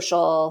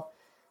social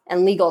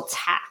and legal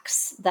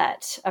tax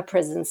that a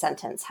prison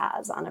sentence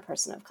has on a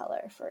person of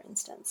color, for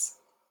instance.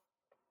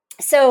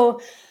 So,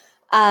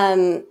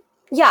 I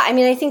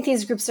think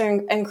these groups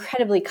are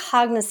incredibly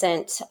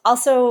cognizant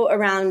also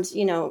around,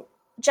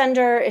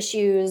 gender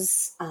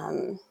issues,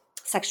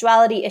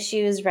 sexuality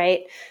issues,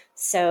 right?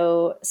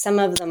 So some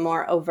of the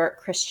more overt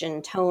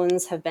Christian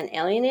tones have been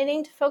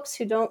alienating to folks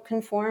who don't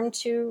conform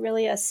to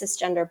really a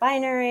cisgender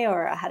binary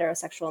or a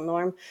heterosexual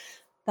norm.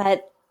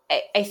 But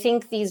I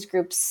think these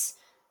groups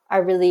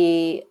are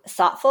really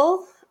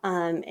thoughtful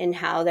in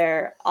how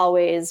they're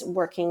always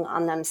working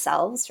on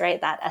themselves, right?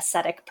 That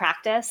ascetic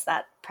practice,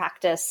 that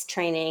practice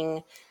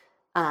training,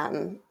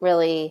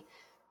 really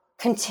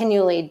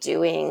continually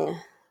doing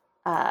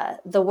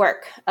the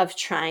work of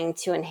trying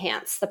to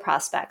enhance the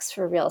prospects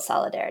for real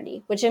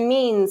solidarity, which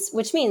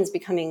means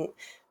becoming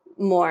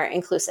more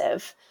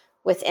inclusive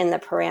within the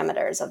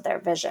parameters of their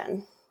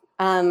vision.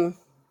 The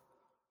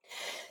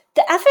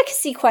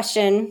efficacy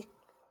question,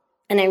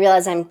 and I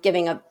realize I'm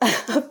giving a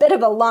bit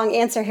of a long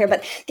answer here,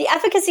 but the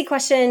efficacy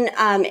question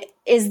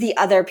is the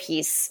other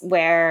piece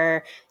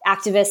where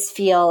activists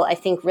feel, I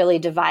think, really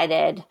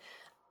divided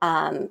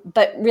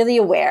but really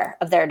aware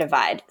of their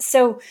divide.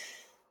 So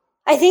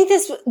I think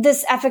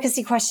this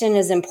efficacy question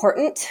is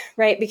important,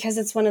 right? Because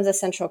it's one of the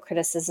central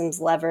criticisms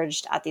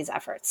leveraged at these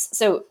efforts.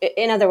 So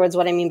in other words,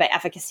 what I mean by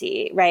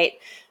efficacy, right?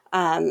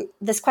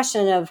 This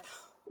question of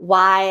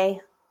why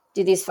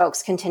do these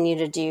folks continue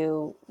to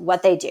do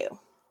what they do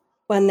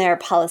when their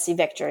policy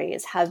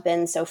victories have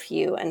been so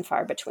few and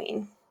far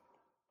between?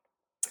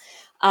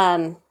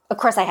 Of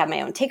course, I have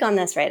my own take on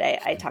this, right?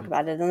 I talk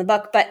about it in the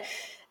book, but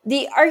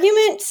the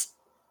argument,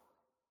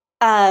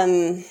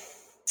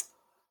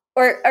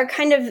 or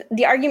kind of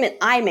the argument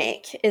I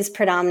make is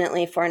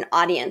predominantly for an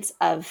audience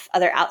of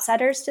other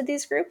outsiders to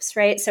these groups,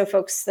 right? So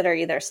folks that are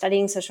either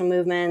studying social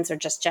movements or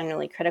just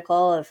generally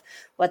critical of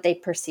what they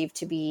perceive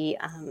to be,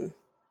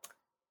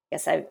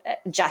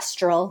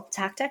 gestural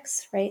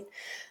tactics, right?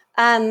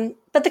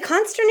 But the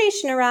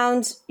consternation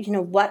around,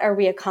 what are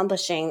we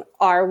accomplishing?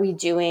 Are we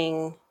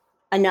doing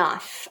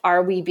enough?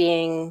 Are we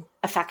being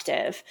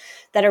effective?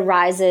 That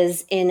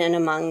arises in and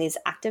among these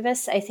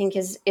activists, I think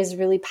is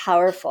really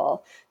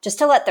powerful, just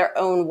to let their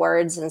own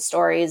words and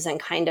stories and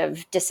kind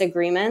of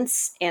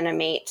disagreements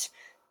animate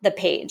the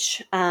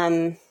page.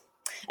 And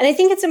I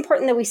think it's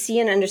important that we see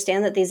and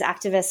understand that these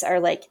activists are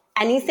like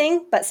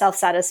anything but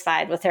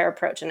self-satisfied with their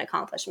approach and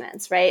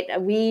accomplishments, right?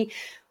 We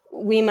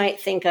might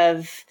think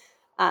of,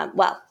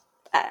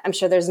 I'm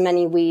sure there's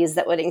many we's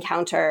that would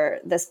encounter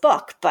this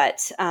book,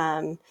 but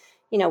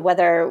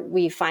whether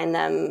we find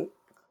them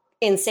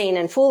insane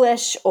and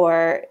foolish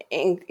or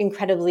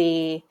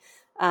incredibly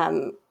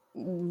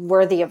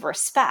worthy of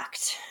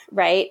respect,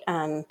 right?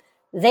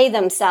 They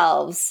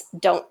themselves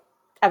don't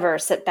ever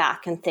sit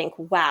back and think,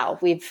 wow,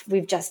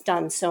 we've just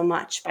done so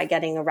much by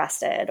getting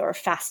arrested or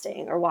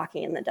fasting or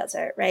walking in the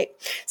desert, right?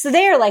 So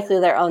they are likely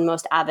their own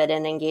most avid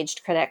and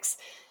engaged critics.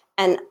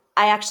 And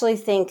I actually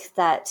think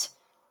that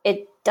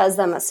it does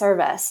them a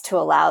service to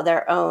allow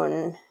their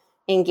own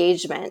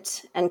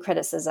engagement and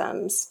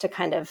criticisms to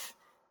kind of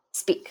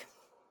speak.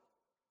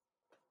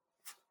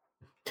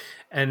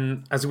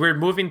 And as we're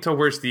moving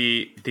towards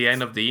the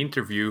end of the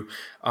interview,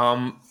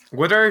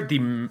 what are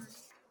the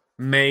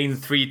main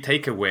three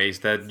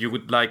takeaways that you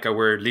would like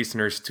our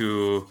listeners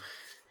to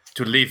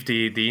leave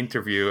the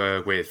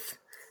interview with?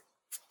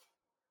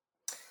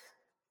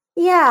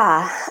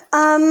 Yeah.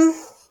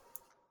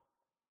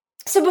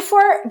 So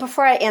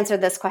before I answer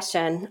this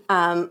question,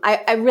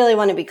 I really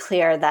want to be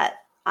clear that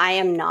I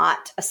am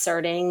not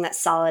asserting that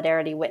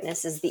Solidarity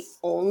Witness is the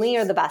only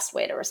or the best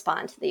way to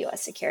respond to the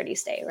U.S. security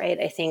state, right?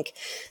 I think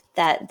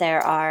that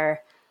there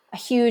are a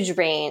huge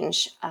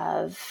range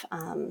of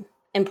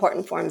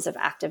important forms of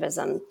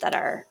activism that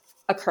are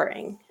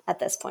occurring at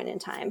this point in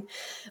time.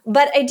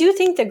 But I do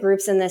think the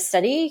groups in this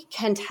study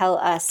can tell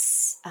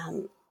us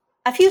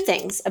a few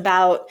things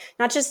about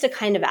not just a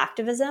kind of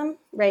activism,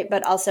 right,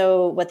 but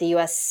also what the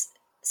U.S.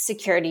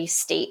 security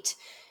state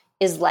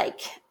is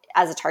like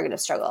as a target of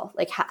struggle,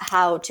 like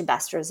how to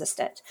best resist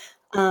it.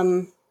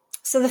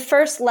 So the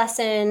first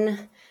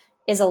lesson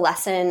is a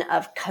lesson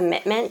of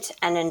commitment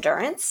and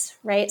endurance,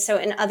 right? So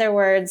in other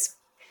words,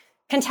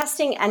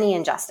 contesting any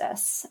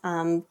injustice,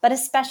 but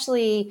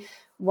especially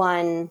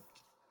one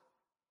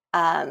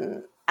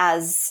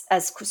as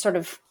sort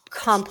of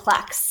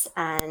complex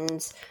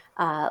and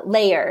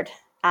layered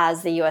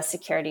as the U.S.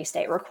 security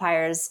state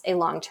requires a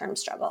long-term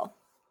struggle.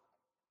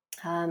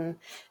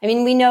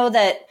 We know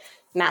that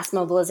mass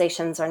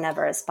mobilizations are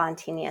never as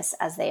spontaneous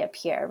as they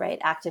appear, right?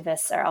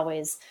 Activists are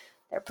always,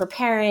 they're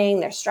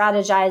preparing, they're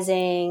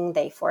strategizing,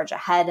 they forge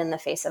ahead in the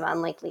face of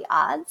unlikely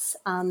odds.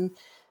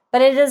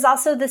 But it is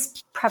also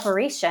this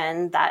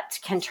preparation that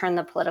can turn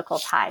the political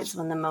tides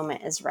when the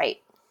moment is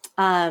right.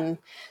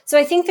 So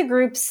I think the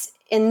groups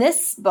in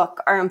this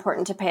book are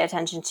important to pay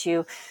attention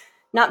to,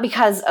 not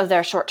because of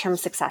their short-term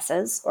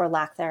successes or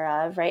lack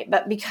thereof, right?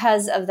 But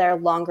because of their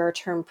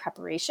longer-term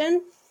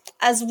preparation,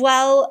 as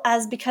well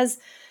as because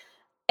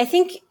I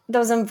think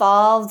those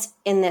involved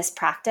in this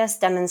practice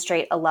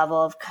demonstrate a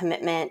level of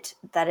commitment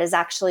that is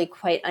actually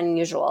quite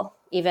unusual,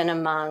 even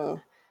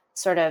among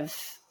sort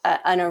of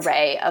an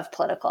array of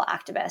political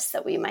activists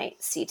that we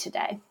might see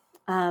today.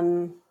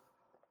 The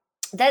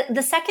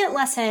second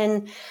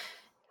lesson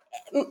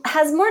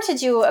has more to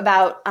do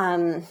about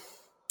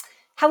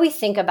how we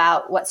think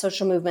about what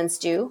social movements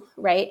do,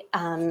 right?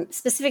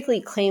 Specifically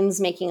claims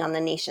making on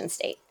the nation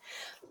state.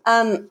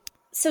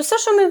 So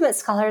social movement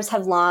scholars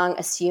have long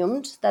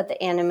assumed that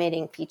the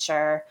animating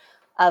feature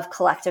of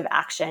collective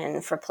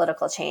action for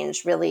political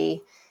change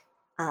really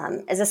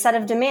is a set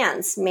of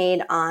demands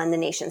made on the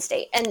nation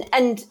state.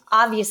 And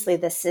obviously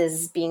this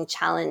is being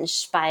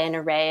challenged by an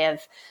array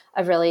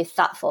of really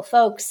thoughtful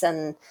folks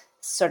and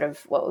sort of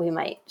what we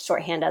might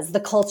shorthand as the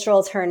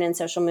cultural turn in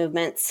social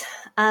movements.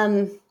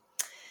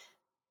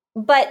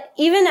 But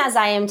even as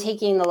I am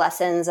taking the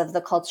lessons of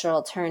the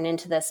cultural turn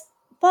into this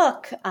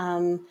book,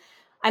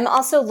 I'm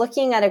also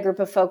looking at a group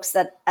of folks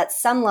that at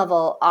some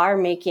level are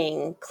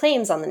making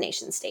claims on the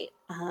nation state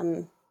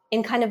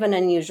in kind of an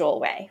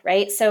unusual way,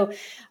 right? So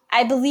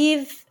I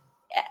believe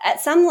at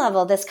some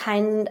level, this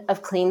kind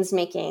of claims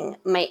making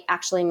might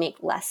actually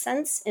make less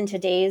sense in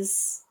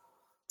today's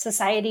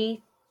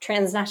society,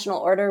 transnational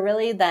order,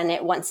 really, than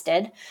it once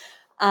did.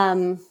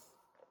 And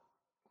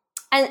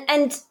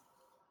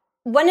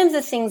one of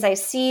the things I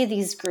see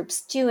these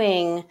groups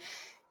doing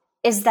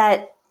is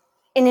that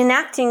in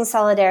enacting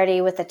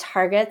solidarity with the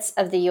targets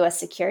of the U.S.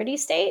 security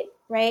state,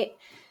 right,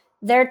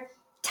 they're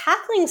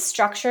tackling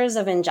structures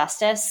of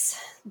injustice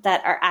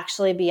that are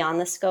actually beyond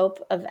the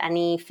scope of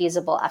any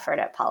feasible effort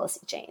at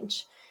policy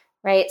change,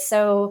 right?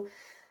 So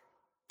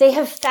they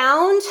have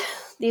found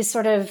these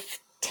sort of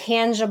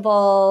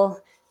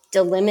tangible,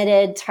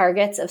 delimited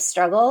targets of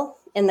struggle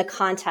in the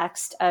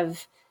context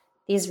of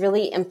these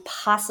really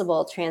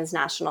impossible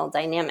transnational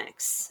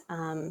dynamics,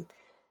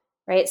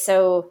 right?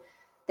 So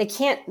they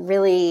can't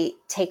really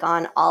take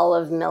on all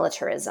of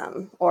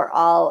militarism or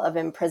all of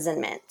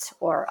imprisonment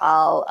or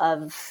all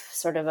of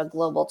sort of a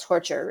global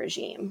torture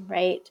regime,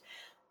 right?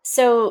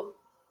 So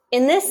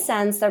in this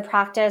sense, their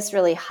practice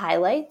really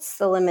highlights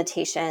the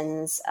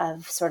limitations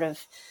of sort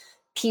of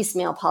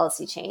piecemeal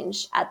policy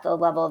change at the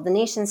level of the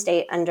nation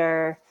state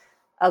under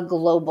a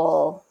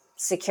global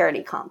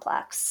security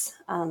complex.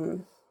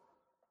 And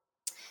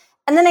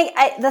then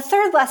the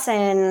third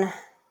lesson,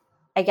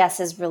 I guess,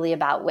 is really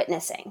about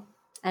witnessing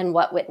and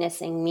what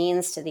witnessing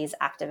means to these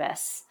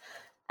activists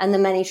and the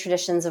many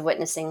traditions of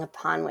witnessing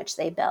upon which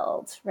they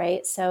build,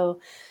 right? So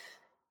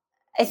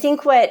I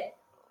think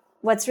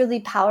what's really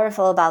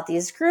powerful about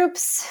these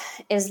groups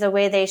is the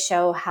way they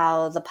show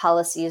how the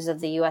policies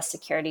of the U.S.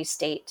 security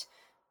state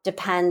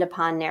depend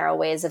upon narrow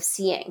ways of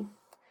seeing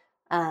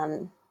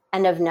and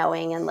of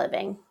knowing and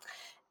living.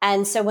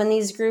 And so when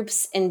these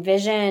groups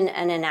envision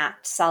and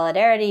enact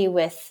solidarity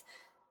with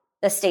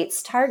the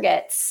state's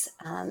targets,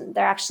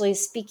 they're actually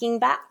speaking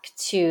back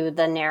to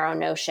the narrow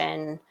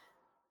notion,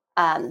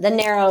 the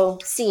narrow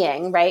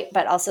seeing, right?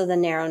 But also the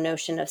narrow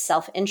notion of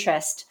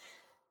self-interest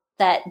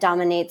that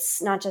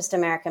dominates not just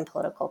American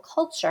political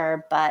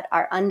culture, but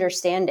our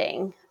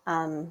understanding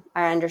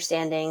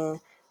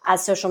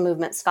as social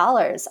movement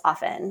scholars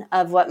often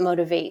of what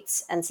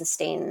motivates and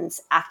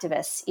sustains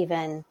activists,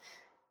 even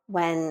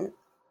when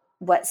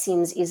what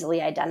seems easily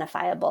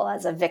identifiable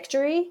as a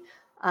victory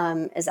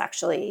is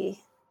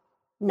actually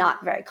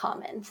not very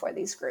common for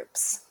these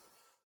groups.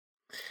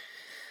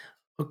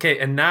 Okay,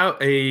 and now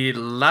a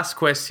last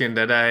question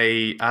that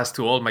I ask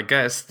to all my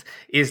guests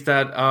is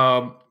that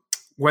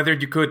whether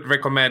you could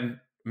recommend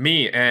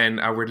me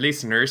and our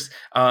listeners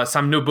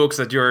some new books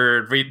that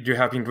you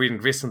have been reading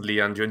recently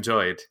and you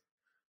enjoyed.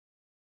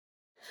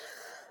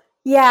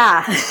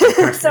 Yeah,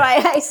 so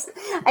I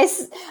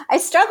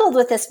struggled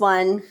with this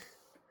one.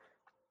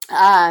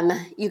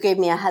 You gave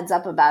me a heads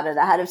up about it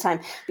ahead of time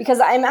because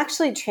I'm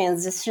actually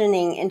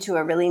transitioning into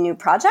a really new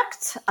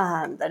project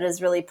that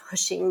is really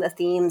pushing the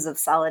themes of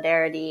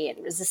solidarity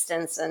and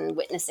resistance and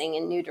witnessing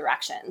in new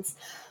directions.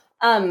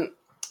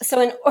 So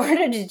in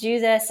order to do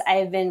this,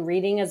 I've been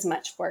reading as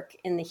much work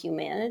in the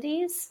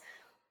humanities,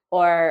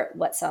 or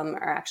what some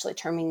are actually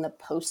terming the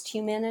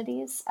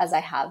post-humanities, as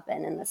I have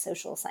been in the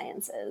social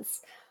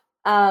sciences.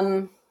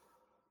 So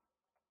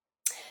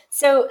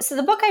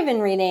the book I've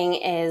been reading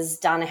is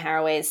Donna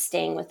Haraway's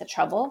Staying with the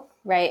Trouble,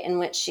 right? In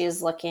which she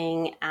is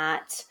looking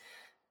at,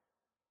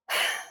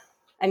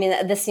 I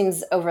mean, this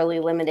seems overly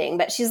limiting,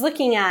 but she's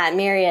looking at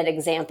myriad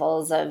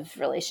examples of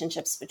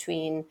relationships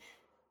between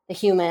the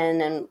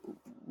human and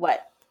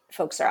what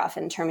folks are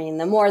often terming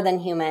the more than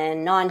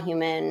human,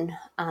 non-human.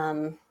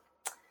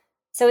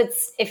 So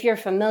if you're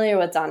familiar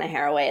with Donna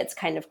Haraway, it's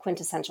kind of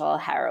quintessential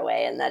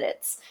Haraway in that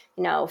it's,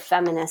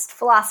 feminist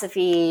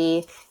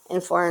philosophy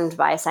informed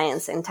by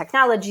science and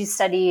technology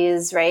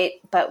studies, right?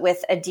 But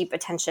with a deep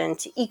attention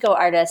to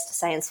eco-artist,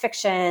 science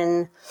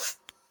fiction,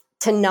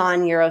 to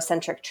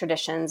non-Eurocentric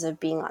traditions of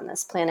being on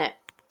this planet.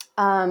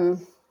 And,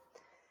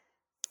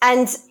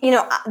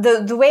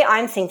 the way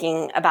I'm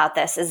thinking about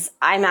this is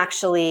I'm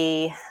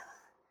actually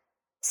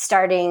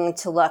starting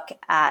to look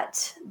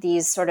at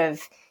these sort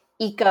of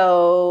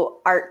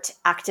eco-art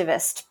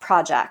activist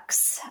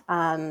projects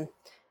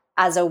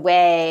as a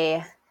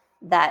way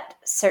that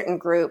certain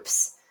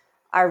groups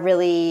are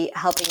really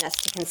helping us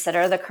to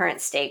consider the current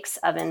stakes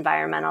of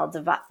environmental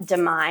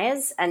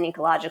demise and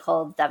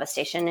ecological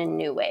devastation in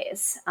new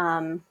ways.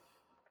 Akin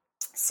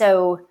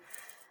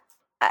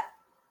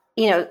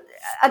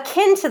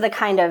to the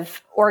kind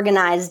of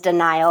organized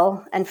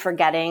denial and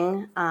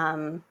forgetting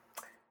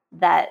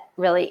that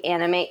really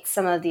animates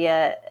some of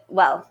the,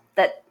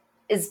 that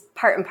is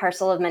part and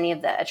parcel of many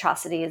of the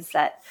atrocities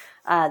that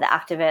the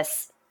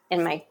activists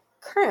in my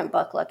current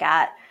book look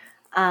at.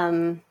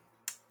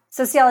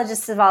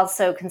 Sociologists have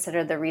also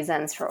considered the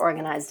reasons for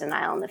organized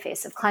denial in the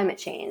face of climate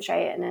change,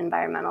 right, and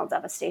environmental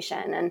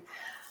devastation. And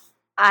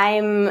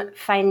I'm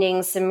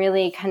finding some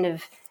really kind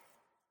of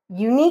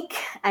unique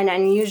and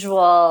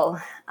unusual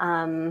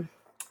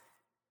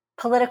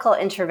political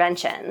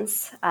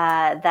interventions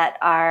that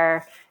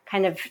are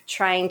kind of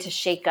trying to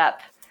shake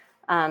up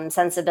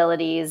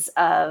sensibilities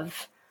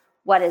of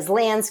what is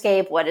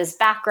landscape, what is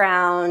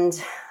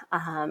background,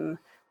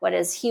 what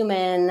is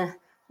human,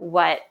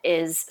 what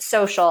is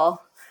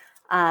social,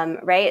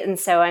 right? And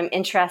so I'm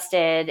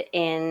interested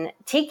in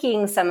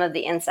taking some of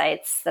the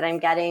insights that I'm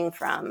getting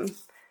from,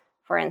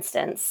 for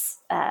instance,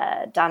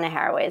 Donna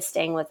Haraway's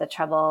Staying with the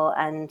Trouble,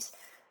 and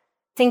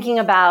thinking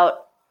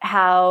about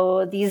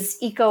how these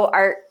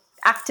eco-art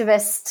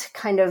activist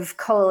kind of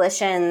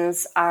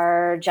coalitions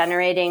are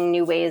generating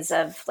new ways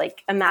of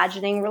like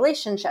imagining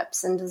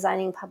relationships and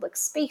designing public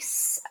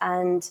space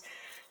and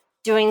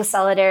doing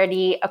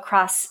solidarity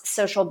across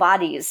social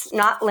bodies,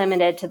 not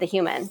limited to the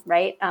human,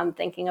 right?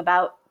 Thinking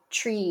about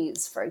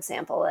trees, for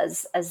example,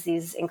 as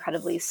these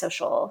incredibly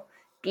social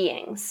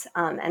beings,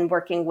 and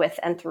working with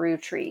and through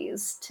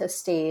trees to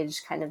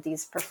stage kind of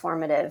these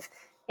performative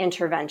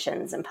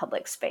interventions in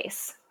public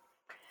space.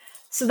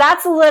 So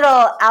that's a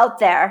little out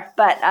there,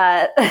 but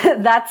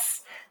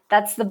that's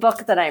the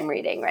book that I'm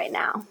reading right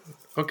now.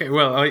 Okay,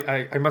 well,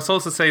 I must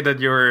also say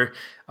that your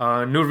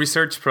new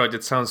research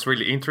project sounds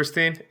really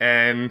interesting,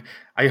 and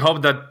I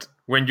hope that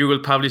when you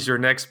will publish your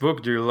next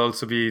book, you'll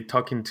also be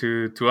talking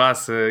to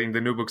us in the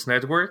New Books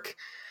Network.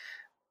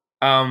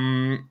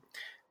 Of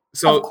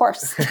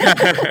course.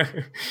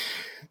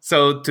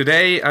 So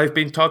today I've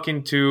been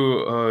talking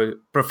to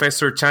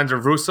Professor Chandra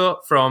Russo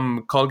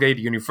from Colgate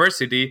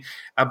University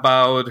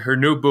about her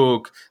new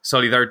book,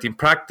 Solidarity in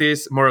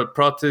Practice, Moral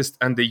Protest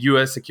and the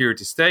U.S.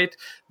 Security State,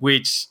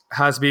 which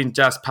has been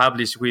just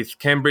published with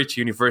Cambridge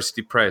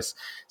University Press.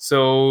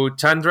 So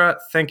Chandra,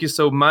 thank you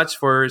so much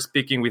for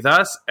speaking with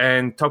us,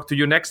 and talk to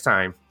you next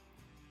time.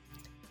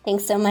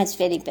 Thanks so much,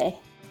 Felipe.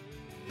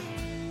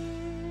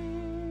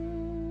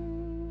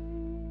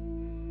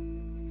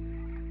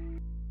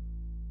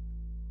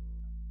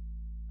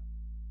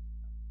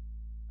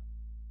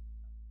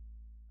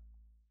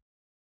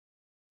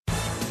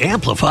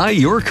 Amplify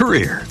your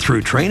career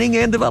through training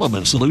and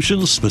development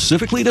solutions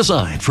specifically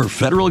designed for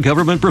federal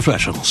government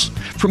professionals.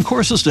 From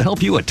courses to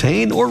help you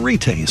attain or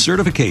retain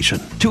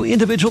certification, to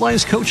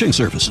individualized coaching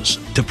services,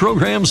 to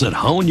programs that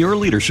hone your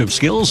leadership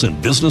skills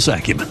and business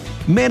acumen,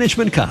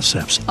 Management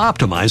Concepts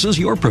optimizes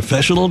your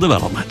professional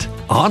development.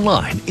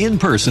 Online, in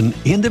person,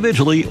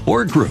 individually,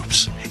 or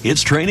groups,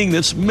 it's training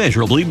that's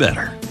measurably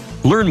better.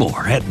 Learn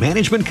more at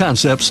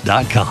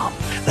managementconcepts.com.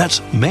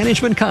 That's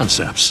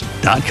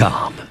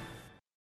managementconcepts.com.